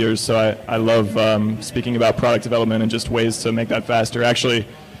products over the years, so I love speaking about product development and just ways to make that faster. Actually,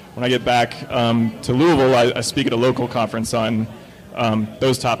 when I get back to Louisville, I speak at a local conference on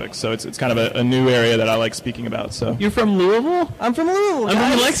those topics. So it's kind of a new area that I like speaking about. So you're from Louisville? I'm from Louisville.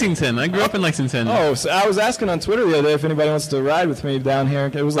 I'm from Lexington. I grew up in Lexington. Oh, so I was asking on Twitter the other day if anybody wants to ride with me down here.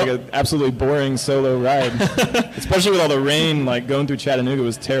 It was like an absolutely boring solo ride, especially with all the rain. Like going through Chattanooga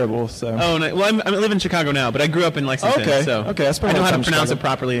was terrible. So. Oh, no. Well, I live in Chicago now, but I grew up in Lexington. Okay. So okay. I know how to pronounce it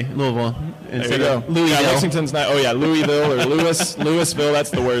properly. Louisville. There you go. Louisville. Yeah, Lexington's not. Oh yeah, Louisville or Louisville.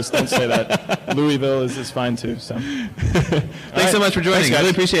 That's the worst. Don't say that. Louisville is fine too. So. Thanks so much for joining. I really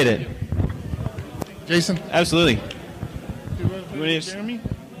appreciate it. Jason? Absolutely. Jeremy?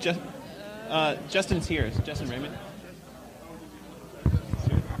 Justin's here. Is Justin Raymond?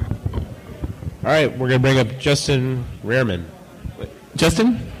 All right, we're going to bring up Justin Rehrman.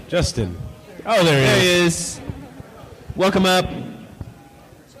 Justin? Justin. Oh, there he is. Welcome up.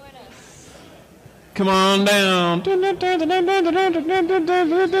 Come on down.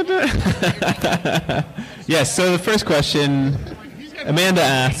 Yes, so the first question Amanda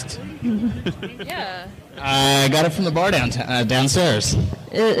asked. Yeah. I got it from the bar downstairs.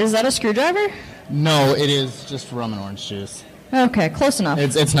 Is that a screwdriver? No, it is just rum and orange juice. Okay, close enough.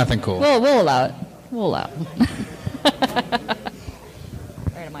 It's nothing cool. We'll allow it. We'll allow it. All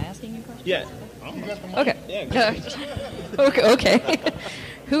right, am I asking you a question? Yeah. Okay. Okay.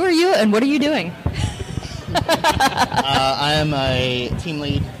 Who are you and what are you doing? I am a team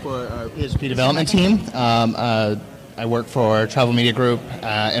lead for our PHP development team. I work for Travel Media Group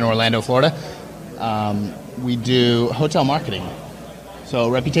in Orlando, Florida. We do hotel marketing. So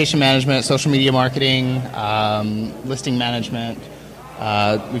reputation management, social media marketing, listing management.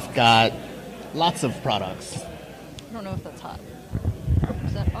 We've got lots of products. I don't know if that's hot.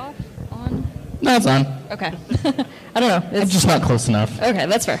 Is that off? On? No, it's on. Okay. I don't know. I'm just not close enough. Okay,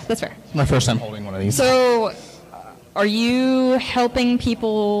 that's fair. That's fair. My first time holding one of these. So, are you helping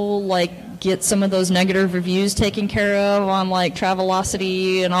people get some of those negative reviews taken care of on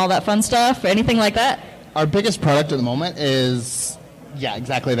Travelocity and all that fun stuff? Anything like that? Our biggest product at the moment is,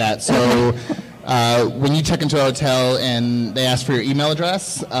 exactly that. So when you check into a hotel and they ask for your email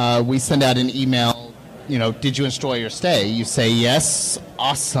address, we send out an email, did you enjoy your stay? You say yes,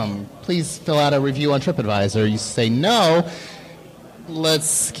 awesome. Please fill out a review on TripAdvisor. You say no,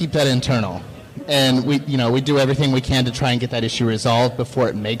 let's keep that internal. And we do everything we can to try and get that issue resolved before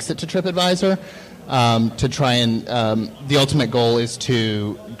it makes it to TripAdvisor. To try and the ultimate goal is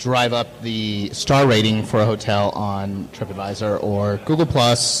to drive up the star rating for a hotel on TripAdvisor or Google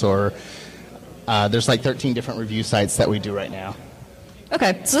Plus, or there's 13 different review sites that we do right now.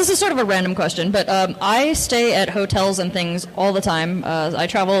 Okay, so this is sort of a random question, but I stay at hotels and things all the time. I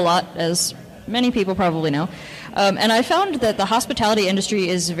travel a lot, as many people probably know. And I found that the hospitality industry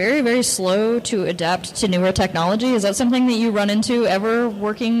is very, very slow to adapt to newer technology. Is that something that you run into ever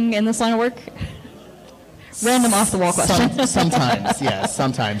working in this line of work? Random off-the-wall question. Sometimes, yes,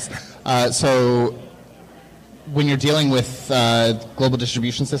 sometimes. So when you're dealing with global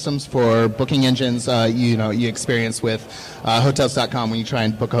distribution systems for booking engines, you experience with Hotels.com when you try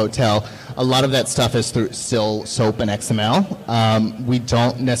and book a hotel, a lot of that stuff is through still SOAP and XML. We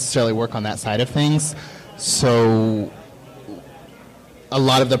don't necessarily work on that side of things. So a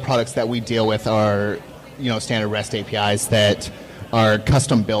lot of the products that we deal with are, standard REST APIs that are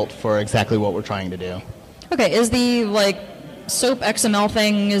custom built for exactly what we're trying to do. Okay, is the SOAP XML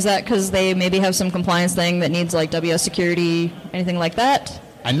thing, is that because they maybe have some compliance thing that needs WS security, anything like that?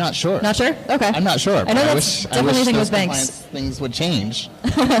 I'm not sure. Not sure? Okay. I'm not sure. I know that's definitely a thing with banks. Things would change.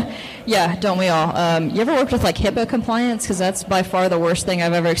 Yeah, don't we all? You ever worked with HIPAA compliance? Because that's by far the worst thing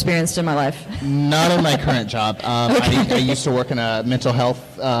I've ever experienced in my life. Not in my current job. I used to work in a mental health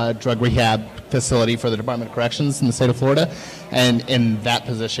drug rehab facility for the Department of Corrections in the state of Florida, and in that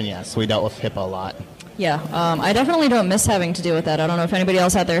position, yes, we dealt with HIPAA a lot. Yeah, I definitely don't miss having to deal with that. I don't know if anybody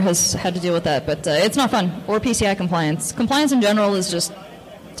else out there has had to deal with that, but it's not fun. Or PCI compliance. Compliance in general is just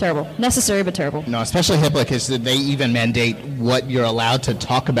terrible. Necessary, but terrible. No, especially HIPAA, because they even mandate what you're allowed to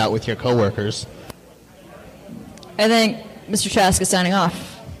talk about with your coworkers. I think Mr. Trask is signing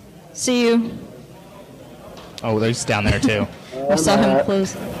off. See you. Oh, he's down there, too. I saw him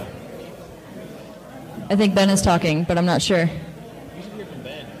close. I think Ben is talking, but I'm not sure. We should hear from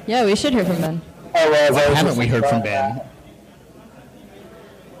Ben. Yeah, we should hear from Ben. Why haven't we heard from Ben?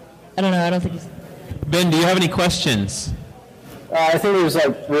 I don't know. I don't think he's... Ben, do you have any questions? I think it was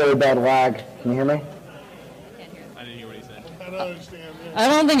like really bad lag. Can you hear me? I didn't hear what he said. I don't understand. I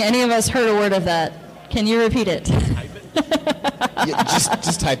don't think any of us heard a word of that. Can you repeat it? Yeah,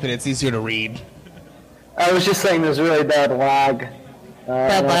 just type it. It's easier to read. I was just saying there's really bad lag.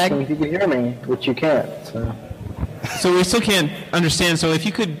 Bad lag? If you can hear me, which you can't. So we still can't understand. So if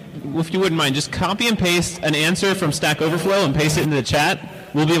you wouldn't mind, just copy and paste an answer from Stack Overflow and paste it into the chat.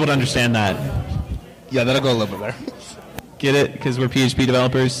 We'll be able to understand that. Yeah, that'll go a little bit better. Get it? Because we're PHP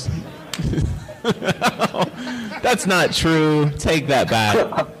developers. That's not true. Take that back.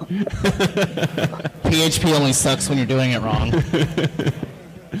 PHP only sucks when you're doing it wrong.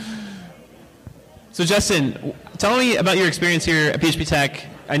 So Justin, tell me about your experience here at PHP Tech.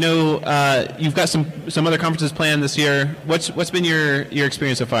 I know you've got some other conferences planned this year. What's been your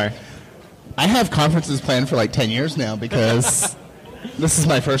experience so far? I have conferences planned for like 10 years now because this is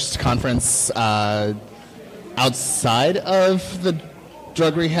my first conference outside of the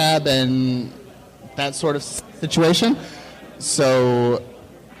drug rehab and that sort of situation. So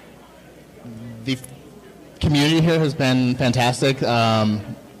the community here has been fantastic.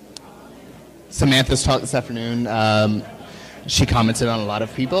 Samantha's talk this afternoon, she commented on a lot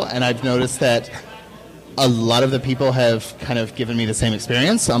of people, and I've noticed that a lot of the people have kind of given me the same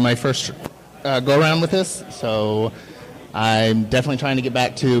experience on my first go-around with this. So I'm definitely trying to get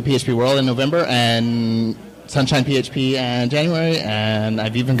back to PHP World in November and Sunshine PHP in January, and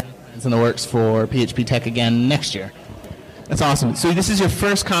I've even got plans in the works for PHP Tech again next year. That's awesome. So this is your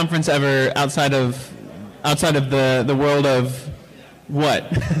first conference ever outside of the world of what?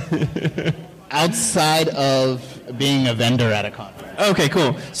 Outside of being a vendor at a conference. Okay,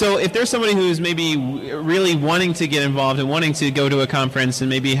 cool. So if there's somebody who's maybe really wanting to get involved and wanting to go to a conference and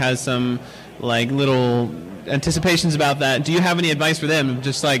maybe has some like little anticipations about that, do you have any advice for them?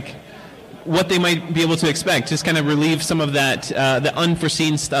 Just like what they might be able to expect, just kind of relieve some of that the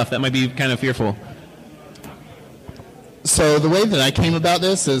unforeseen stuff that might be kind of fearful. So the way that I came about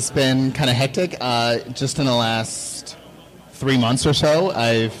this has been kind of hectic. Just in the last 3 months or so,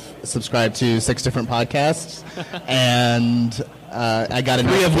 I've subscribed to 6 different podcasts, and I got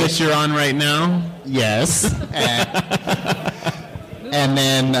 3 of which you're on right now. Yes, and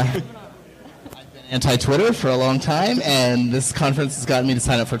then I've been anti-Twitter for a long time, and this conference has gotten me to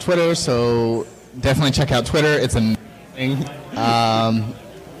sign up for Twitter. So definitely check out Twitter; it's amazing. And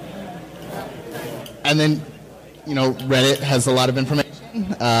then, Reddit has a lot of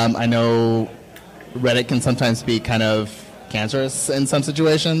information. I know Reddit can sometimes be kind of cancerous in some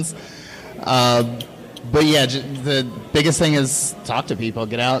situations. But yeah, the biggest thing is talk to people,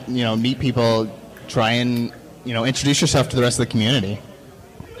 get out, meet people, try and, introduce yourself to the rest of the community.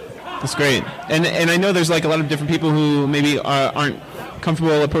 That's great. And I know there's like a lot of different people who maybe aren't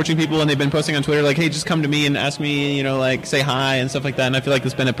comfortable approaching people, and they've been posting on Twitter like, hey, just come to me and ask me, like say hi and stuff like that. And I feel like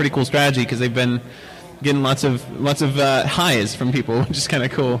it's been a pretty cool strategy because they've been getting lots of highs from people, which is kind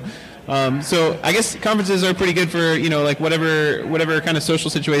of cool. So I guess conferences are pretty good for, like whatever kind of social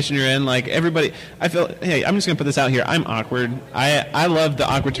situation you're in. Like everybody, hey, I'm just going to put this out here. I'm awkward. I love the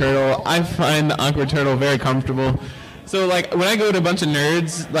awkward turtle. I find the awkward turtle very comfortable. So like when I go to a bunch of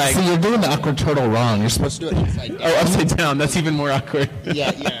nerds, like... So you're doing the awkward turtle wrong. You're supposed to do it upside down. Oh, upside down. That's even more awkward.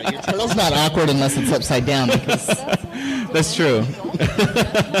 Yeah. Your turtle's not awkward unless it's upside down. Because... That's true.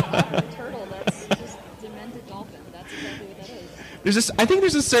 I think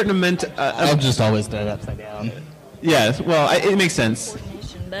there's a certain amount of... I've just always done it upside down. Yeah, well, it makes sense.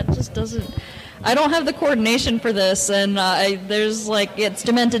 That just doesn't... I don't have the coordination for this, and there's it's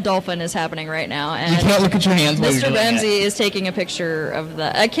Demented Dolphin is happening right now. And you can't look at your hands while you're Mr. doing Ramsey it. is taking a picture of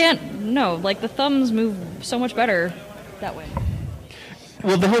that. I can't... No, the thumbs move so much better that way.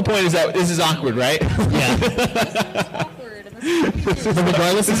 Well, the whole point is that this is awkward, right? Yeah. It's awkward. But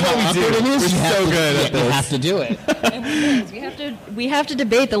regardless of how awkward it is, you have to do it. We have to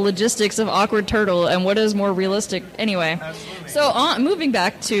debate the logistics of awkward turtle and what is more realistic. Anyway, so moving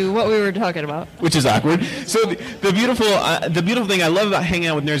back to what we were talking about, which is awkward. So the beautiful thing I love about hanging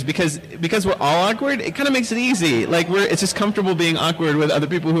out with nerds because we're all awkward, it kind of makes it easy. It's just comfortable being awkward with other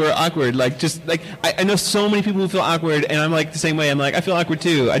people who are awkward. I know so many people who feel awkward, and I'm the same way. I'm I feel awkward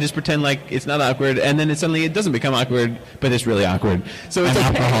too. I just pretend like it's not awkward, and then suddenly it doesn't become awkward, but it's really awkward. So it's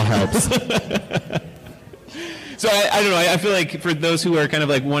alcohol helps. So I don't know. I feel like for those who are kind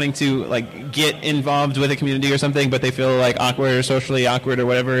of wanting to get involved with a community or something, but they feel awkward or socially awkward or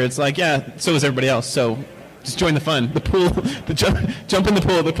whatever, it's yeah, so is everybody else. So Just join the fun. The pool, jump in the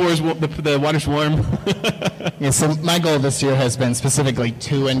pool. The water's warm. Yeah, so my goal this year has been specifically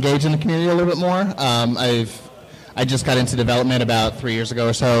to engage in the community a little bit more. I just got into development about 3 years ago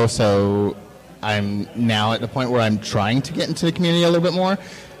or so I'm now at the point where I'm trying to get into the community a little bit more.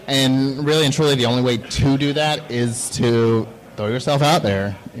 And really and truly, the only way to do that is to throw yourself out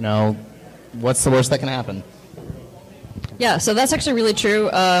there. You know, what's the worst that can happen? Yeah, so that's actually really true.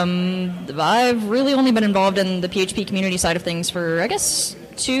 I've really only been involved in the PHP community side of things for, I guess,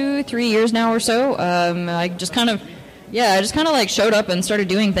 2-3 years now or so. I just kind of like showed up and started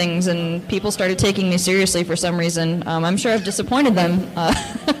doing things, and people started taking me seriously for some reason. I'm sure I've disappointed them.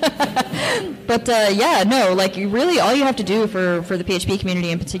 But like really all you have to do for the PHP community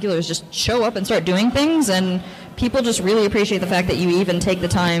in particular is just show up and start doing things, and people just really appreciate the fact that you even take the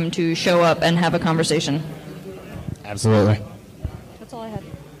time to show up and have a conversation. Absolutely. That's all I had.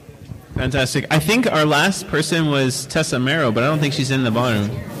 Fantastic. I think our last person was Tessa Merrow, but I don't think she's in the ballroom.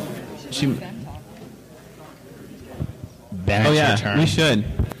 Ben, your turn. We should.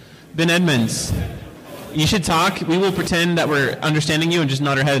 Ben Edmonds, you should talk. We will pretend that we're understanding you and just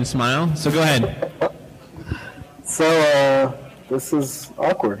nod our head and smile. So go ahead. So, this is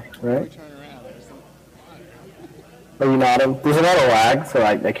awkward, right? Are you nodding? There's a lot of lag, so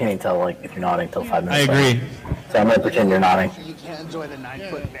I can't even tell if you're nodding until 5 minutes. I agree. So I'm going to pretend you're nodding. You can't enjoy the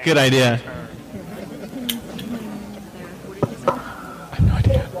 9-foot. Good idea. I have no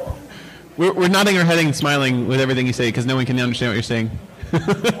idea. We're nodding our head and smiling with everything you say because no one can understand what you're saying.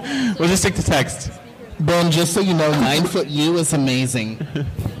 We'll just stick to text. Ben, just so you know, 9-foot you is amazing.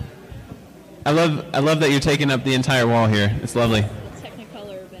 I love that you're taking up the entire wall here. It's lovely.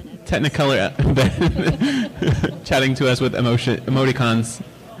 Technicolor Ben chatting to us with emoticons.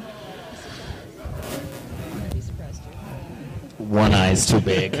 One eye's too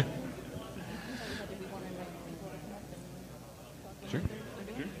big.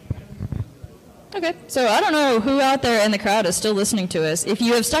 Okay, so I don't know who out there in the crowd is still listening to us. If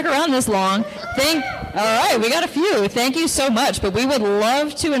you have stuck around this long, all right, we got a few. Thank you so much. But we would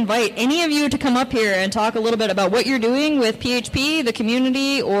love to invite any of you to come up here and talk a little bit about what you're doing with PHP, the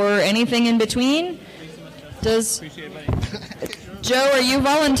community, or anything in between. Joe, are you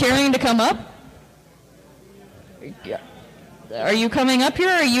volunteering to come up? Are you coming up here,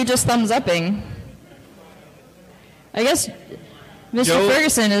 or are you just thumbs-upping? I guess Mr.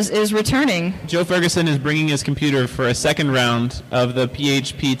 Ferguson is returning. Joe Ferguson is bringing his computer for a second round of the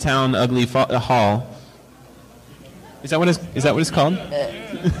PHP Town Ugly Hall. Is that what it's called?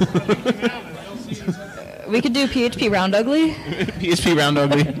 We could do PHP Round Ugly. PHP Round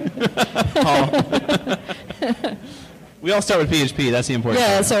Ugly Hall. We all start with PHP. That's the important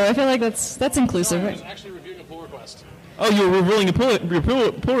part. So I feel like that's inclusive. I was actually reviewing a pull request. Oh, you were reviewing a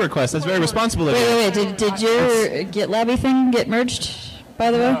pull request. That's very responsible of you. Wait. Did your GitLab thing get merged, by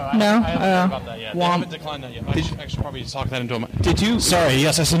the way? No? I haven't heard about that yet. I haven't declined that yet. I should probably talk that into a... Did you? Sorry,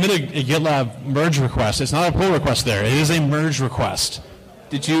 yes, I submitted a GitLab merge request. It's not a pull request there. It is a merge request.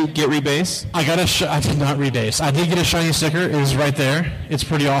 Did you get rebase? I did not rebase. I did get a shiny sticker. It is right there. It's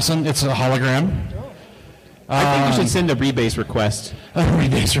pretty awesome. It's a hologram. I think you should send a rebase request. A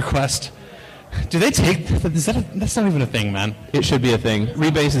rebase request. Do they take... That's not even a thing, man. It should be a thing.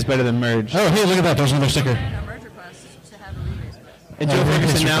 Rebase is better than merge. Oh, hey, look at that. There's another sticker. And Joe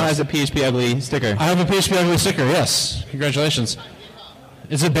Ferguson now has a PHPUGly sticker. I have a PHPUGly sticker, yes. Congratulations.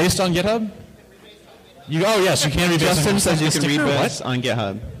 Is it based on GitHub? Yes, you can rebase. Justin says you can rebase on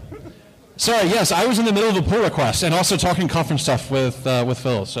GitHub. Sorry, yes, I was in the middle of a pull request and also talking conference stuff with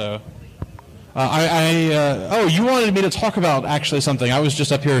Phil, so... you wanted me to talk about actually something. I was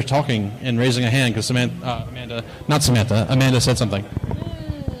just up here talking and raising a hand because Amanda said something.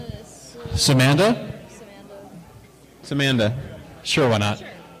 Samanda? Sure, why not?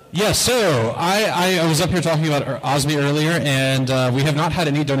 Yes, so I was up here talking about OSMI earlier, and we have not had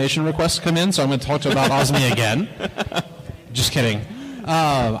any donation requests come in, so I'm going to talk about OSMI again. Just kidding.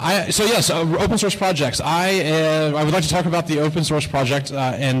 Open source projects. I would like to talk about the open source project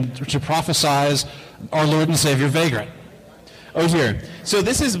and to prophesize our Lord and Savior Vagrant. Oh, here. So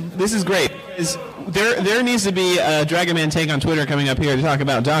this is great. There needs to be a Dragon Man take on Twitter coming up here to talk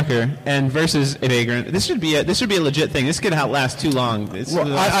about Docker and versus a Vagrant. This should be a legit thing. This could outlast too long.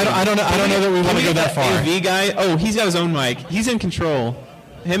 I don't know that we want to go that far. AV guy. Oh, he's got his own mic. He's in control.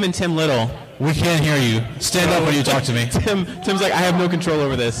 Him and Tim Little. We can't hear you. Stand up when you talk to me. Tim's like, I have no control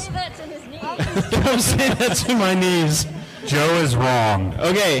over this. I'm saying that to my knees. Joe is wrong.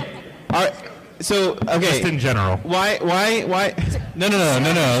 Okay. Just in general. Why? No.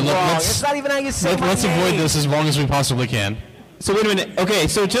 It's not even how you say Let's my avoid name. this as long as we possibly can. So wait a minute. Okay,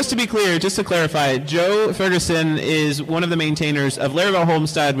 so just to be clear, just to clarify, Joe Ferguson is one of the maintainers of Laravel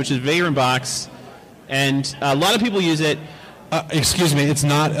Homestead, which is Vagrant Box, and a lot of people use it. Excuse me, it's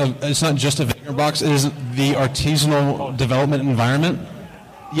not just a Vagrant Box. It is the artisanal development environment.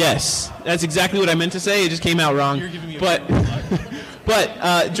 Yes, that's exactly what I meant to say. It just came out wrong. But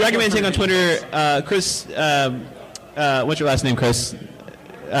Dragon Maintain on Twitter, Chris. What's your last name, Chris?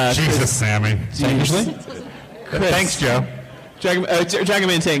 Jesus, Chris, Sammy. Seriously? Chris. Thanks, Joe. Dragon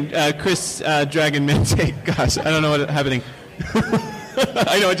Maintain. Chris Dragon Maintain. Gosh, I don't know what's happening.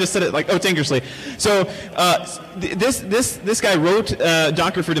 I know I just said it like dangerously. So this guy wrote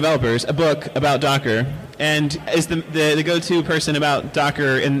Docker for Developers, a book about Docker, and is the go-to person about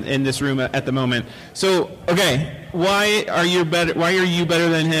Docker in this room at the moment. So okay, why are you better? Why are you better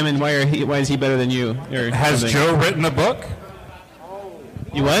than him, and why is he better than you? Has Joe written a book?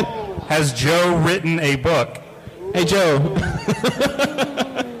 You what? Has Joe written a book? Hey Joe.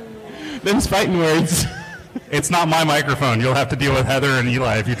 Them's fighting words. It's not my microphone. You'll have to deal with Heather and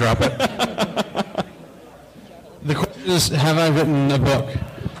Eli if you drop it. The question is, have I written a book?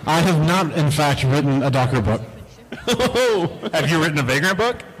 I have not, in fact, written a Docker book. Have you written a Vagrant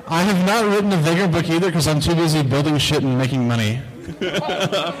book? I have not written a Vagrant book either because I'm too busy building shit and making money.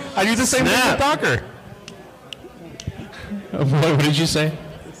 I do the same thing with Docker. What did you say?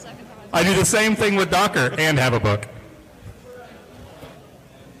 I do the same thing with Docker and have a book.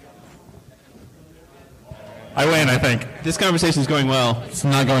 I win, I think. This conversation is going well. It's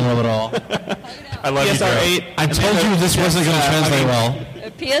not going well at all. I love you, Joe. PSR 8. I told you this wasn't going to translate well.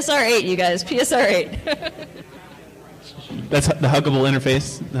 PSR 8, you guys. PSR 8. That's the huggable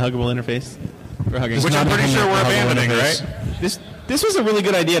interface. The huggable interface for hugging. Which I'm pretty sure we're abandoning, right? This was a really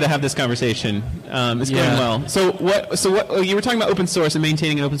good idea to have this conversation. It's going well. So what? You were talking about open source and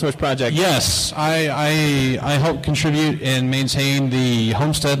maintaining an open source project. Yes, I help contribute and maintain the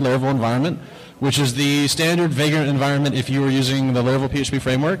Homestead Laravel environment, which is the standard Vagrant environment if you were using the Laravel PHP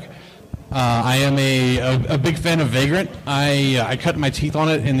framework. I am a big fan of Vagrant. I cut my teeth on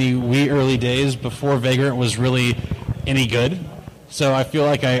it in the wee early days before Vagrant was really any good. So I feel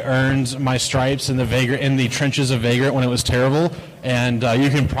like I earned my stripes in the trenches of Vagrant when it was terrible, and you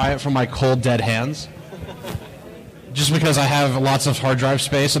can pry it from my cold, dead hands. Just because I have lots of hard drive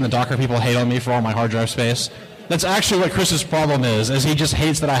space, and the Docker people hate on me for all my hard drive space. That's actually what Chris's problem is he just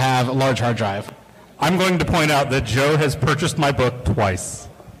hates that I have a large hard drive. I'm going to point out that Joe has purchased my book twice.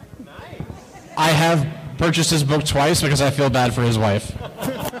 I have purchased his book twice because I feel bad for his wife.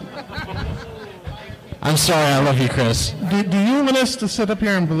 I'm sorry, I love you, Chris. Do you want us to sit up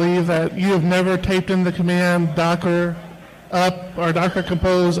here and believe that you have never typed in the command docker up or docker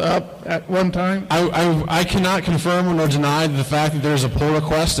compose up at one time? I cannot confirm nor deny the fact that there's a pull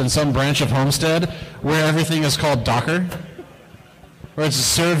request in some branch of Homestead where everything is called Docker. Where it's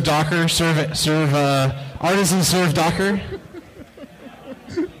serve Docker, artisan serve Docker.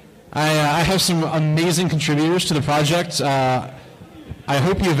 I have some amazing contributors to the project. I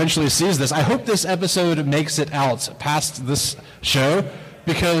hope he eventually sees this. I hope this episode makes it out past this show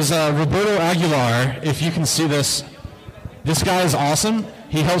because Roberto Aguilar, if you can see this guy is awesome.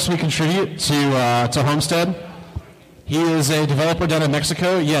 He helps me contribute to Homestead. He is a developer down in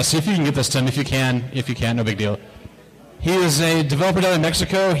Mexico. Yes, if you can get this, Tim, if you can, no big deal. He is a developer down in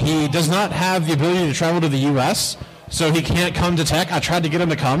Mexico. He does not have the ability to travel to the U.S., so he can't come to tech. I tried to get him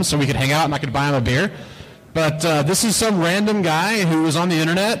to come so we could hang out and I could buy him a beer. But this is some random guy who was on the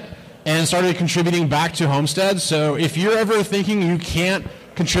internet and started contributing back to Homestead. So if you're ever thinking you can't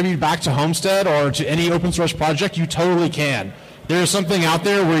contribute back to Homestead or to any open source project, you totally can. There's something out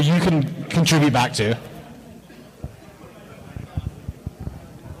there where you can contribute back to.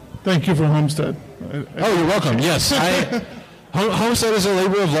 Thank you for Homestead. Oh, you're welcome. Yes. Homestead is a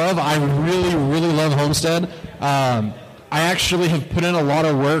labor of love. I really, really love Homestead. I actually have put in a lot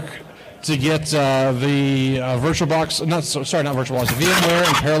of work to get the VirtualBox, not VirtualBox, VMware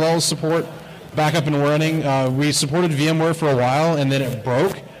and Parallels support back up and running. We supported VMware for a while, and then it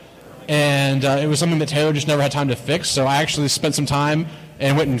broke. And it was something that Taylor just never had time to fix, so I actually spent some time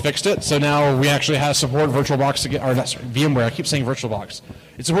and went and fixed it. So now we actually have support VirtualBox, VMware. I keep saying VirtualBox.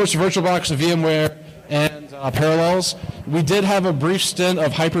 It supports VirtualBox, VMware, and Parallels. We did have a brief stint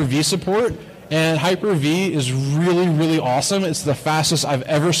of Hyper-V support, and Hyper-V is really, really awesome. It's the fastest I've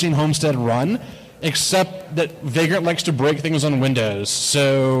ever seen Homestead run, except that Vagrant likes to break things on Windows.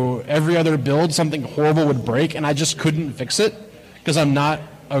 So every other build, something horrible would break, and I just couldn't fix it because I'm not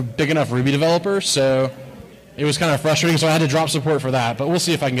a big enough Ruby developer. So it was kind of frustrating, so I had to drop support for that. But we'll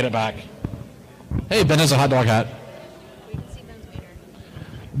see if I can get it back. Hey, Ben has a hot dog hat.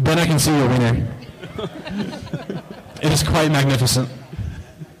 Ben, I can see your wiener. It is quite magnificent.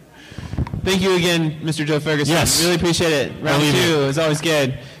 Thank you again, Mr. Joe Ferguson. Yes. Really appreciate it. Round 2 is always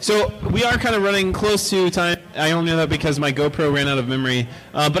good. So we are kind of running close to time. I only know that because my GoPro ran out of memory.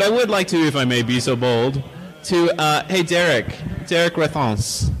 But I would like to, if I may be so bold, to, hey, Derek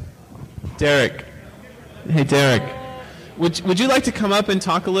Rathons. Derek. Hey, Derek. Would you like to come up and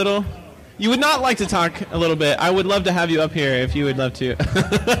talk a little? You would not like to talk a little bit. I would love to have you up here if you would love to.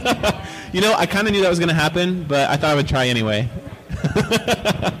 I kind of knew that was going to happen, but I thought I would try anyway.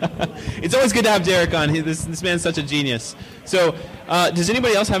 It's always good to have Derek on. This man's such a genius. So, does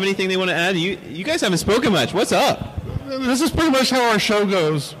anybody else have anything they want to add? You guys haven't spoken much. What's up? This is pretty much how our show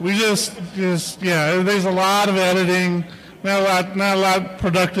goes. We just there's a lot of editing, not a lot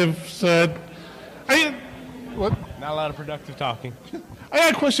productive said. What? Not a lot of productive talking. I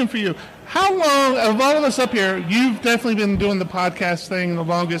got a question for you. How long, of all of us up here, you've definitely been doing the podcast thing the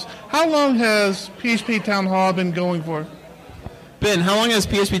longest. How long has PHP Town Hall been going for? Ben, how long has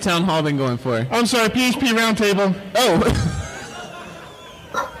PHP Town Hall been going for? I'm sorry, PHP Roundtable. Oh.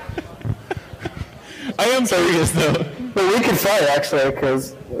 I am serious, though. But we can say, actually,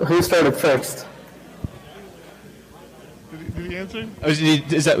 because who started first? Did he answer? Oh, did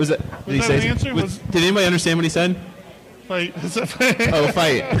he say? an answer? Did anybody understand what he said? Fight. Oh,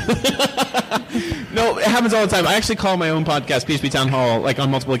 fight. No, it happens all the time. I actually call my own podcast PHP Town Hall like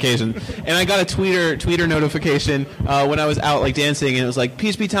on multiple occasions, and I got a tweeter notification when I was out like dancing, and it was like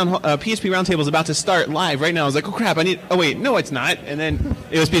PHP Roundtable is about to start live right now. I was like, oh crap! Oh wait, no, it's not. And then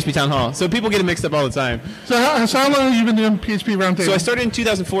it was PHP Town Hall. So people get it mixed up all the time. So how long have you been doing PHP Roundtable? So I started in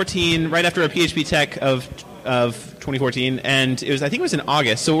 2014, right after a PHP Tech of 2014, and I think it was in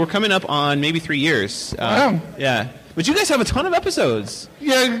August. So we're coming up on maybe 3 years. Wow. Yeah. But you guys have a ton of episodes.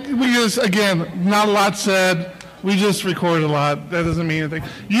 Yeah, we just, again, not a lot said. We just record a lot. That doesn't mean anything.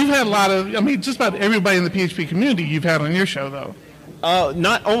 You've had a lot of, just about everybody in the PHP community you've had on your show, though. I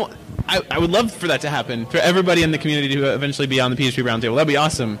would love for that to happen, for everybody in the community to eventually be on the PHP Roundtable. That'd be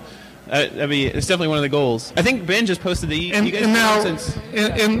awesome. It's definitely one of the goals. I think Ben just posted you guys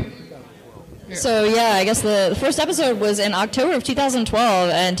So, yeah, I guess the first episode was in October of 2012,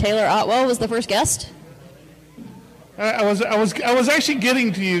 and Taylor Otwell was the first guest. I was actually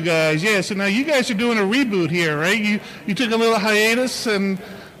getting to you guys. Yeah, so now you guys are doing a reboot here, right? You took a little hiatus, and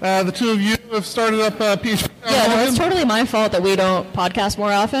the two of you have started up PHP. Yeah, no, it's totally my fault that we don't podcast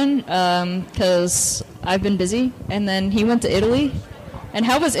more often, because I've been busy, and then he went to Italy. And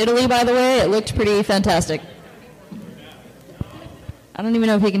how was Italy, by the way? It looked pretty fantastic. I don't even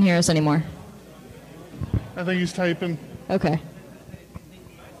know if he can hear us anymore. I think he's typing. Okay.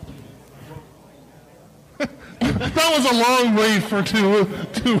 That was a long wait for two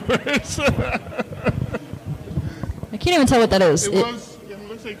words. I can't even tell what that is. It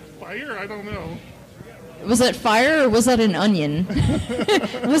looks like fire? I don't know. Was that fire or was that an onion?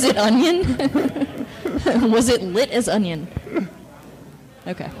 Was it onion? Was it lit as onion?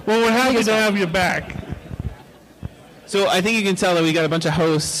 Okay. Well, we're happy to have you back. So I think you can tell that we got a bunch of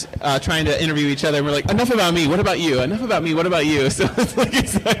hosts trying to interview each other, and we're like, enough about me, what about you? Enough about me, what about you? So it's like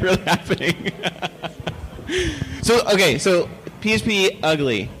it's not really happening. So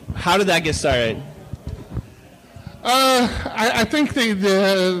PHPUGly, how did that get started? I think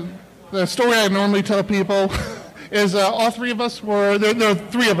the story I normally tell people is all three of us were, there are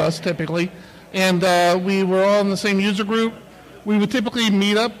three of us typically, and we were all in the same user group. We would typically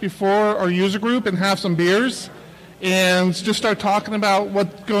meet up before our user group and have some beers and just start talking about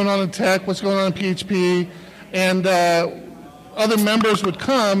what's going on in tech, what's going on in PHP, and other members would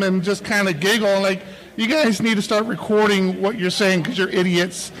come and just kind of giggle and like, you guys need to start recording what you're saying because you're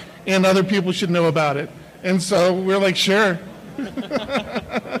idiots and other people should know about it. And so we're like, sure.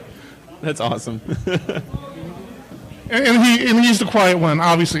 That's awesome. and he's the quiet one,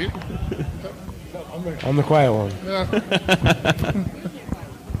 obviously. I'm the quiet one. Yeah.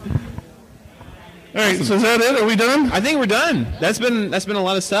 All right, so is that it? Are we done? I think we're done. That's been a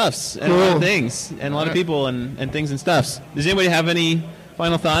lot of stuffs and a lot of things and a lot of people and things and stuffs. Does anybody have any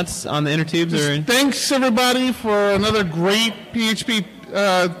final thoughts on the inner tubes? Or thanks everybody for another great PHP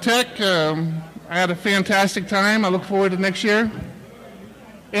Tech. I had a fantastic time. I look forward to next year.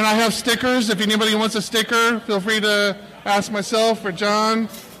 And I have stickers. If anybody wants a sticker, feel free to ask myself or John.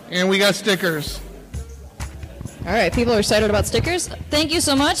 And we got stickers. All right, people are excited about stickers. Thank you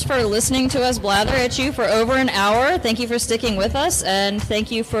so much for listening to us blather at you for over an hour. Thank you for sticking with us, and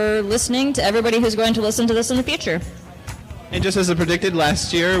thank you for listening to everybody who's going to listen to this in the future. And just as I predicted,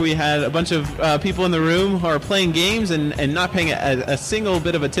 last year we had a bunch of people in the room who are playing games and not paying a single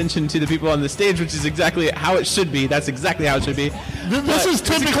bit of attention to the people on the stage, which is exactly how it should be. That's exactly how it should be. This is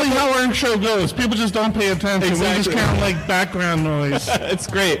typically how our show goes. People just don't pay attention. Exactly. We just kind of like background noise. It's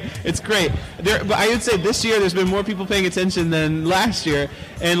great. It's great. But I would say this year there's been more people paying attention than last year.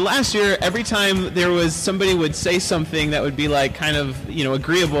 And last year, every time there was somebody would say something that would be like kind of,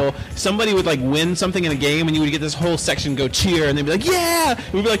 agreeable, somebody would like win something in a game, and you would get this whole section go cheer, and they'd be like, yeah!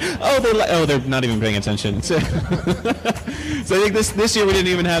 And we'd be like, they're not even paying attention. So, so I think this year we didn't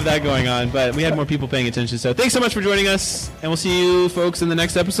even have that going on, but we had more people paying attention. So thanks so much for joining us, and we'll see you folks in the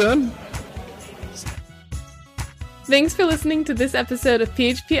next episode. Thanks for listening to this episode of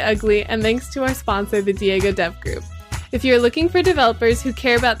PHPUGly, and thanks to our sponsor, the Diego Dev Group. If you're looking for developers who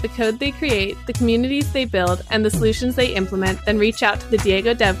care about the code they create, the communities they build, and the solutions they implement, then reach out to the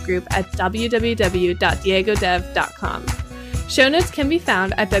Diego Dev Group at www.diegodev.com. Show notes can be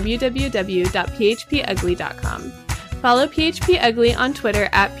found at www.phpugly.com. Follow PHPUGly on Twitter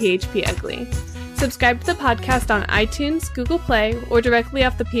at PHPUGly. Subscribe to the podcast on iTunes, Google Play, or directly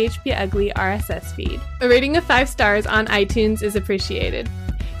off the PHPUGly RSS feed. A rating of 5 stars on iTunes is appreciated.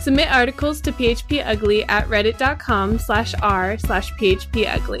 Submit articles to PHPUGly at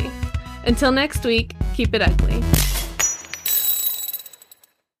reddit.com/r/PHPUGly. Until next week, keep it ugly.